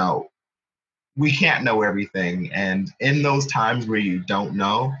we can't know everything. And in those times where you don't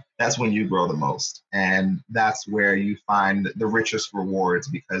know, that's when you grow the most. And that's where you find the richest rewards,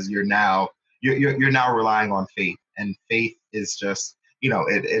 because you're now relying on faith. And faith is just,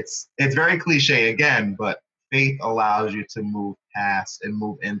 it's very cliche again, but faith allows you to move past and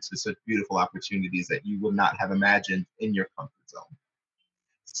move into such beautiful opportunities that you would not have imagined in your comfort zone.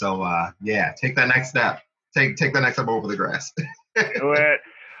 So take that next step. Take the next step over the grass. Do it.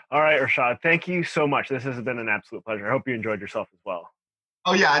 All right, Rashad, thank you so much. This has been an absolute pleasure. I hope you enjoyed yourself as well.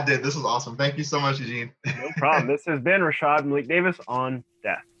 Oh, yeah, I did. This was awesome. Thank you so much, Eugene. No problem. This has been Rashad Malik Davis on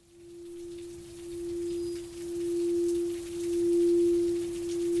Death.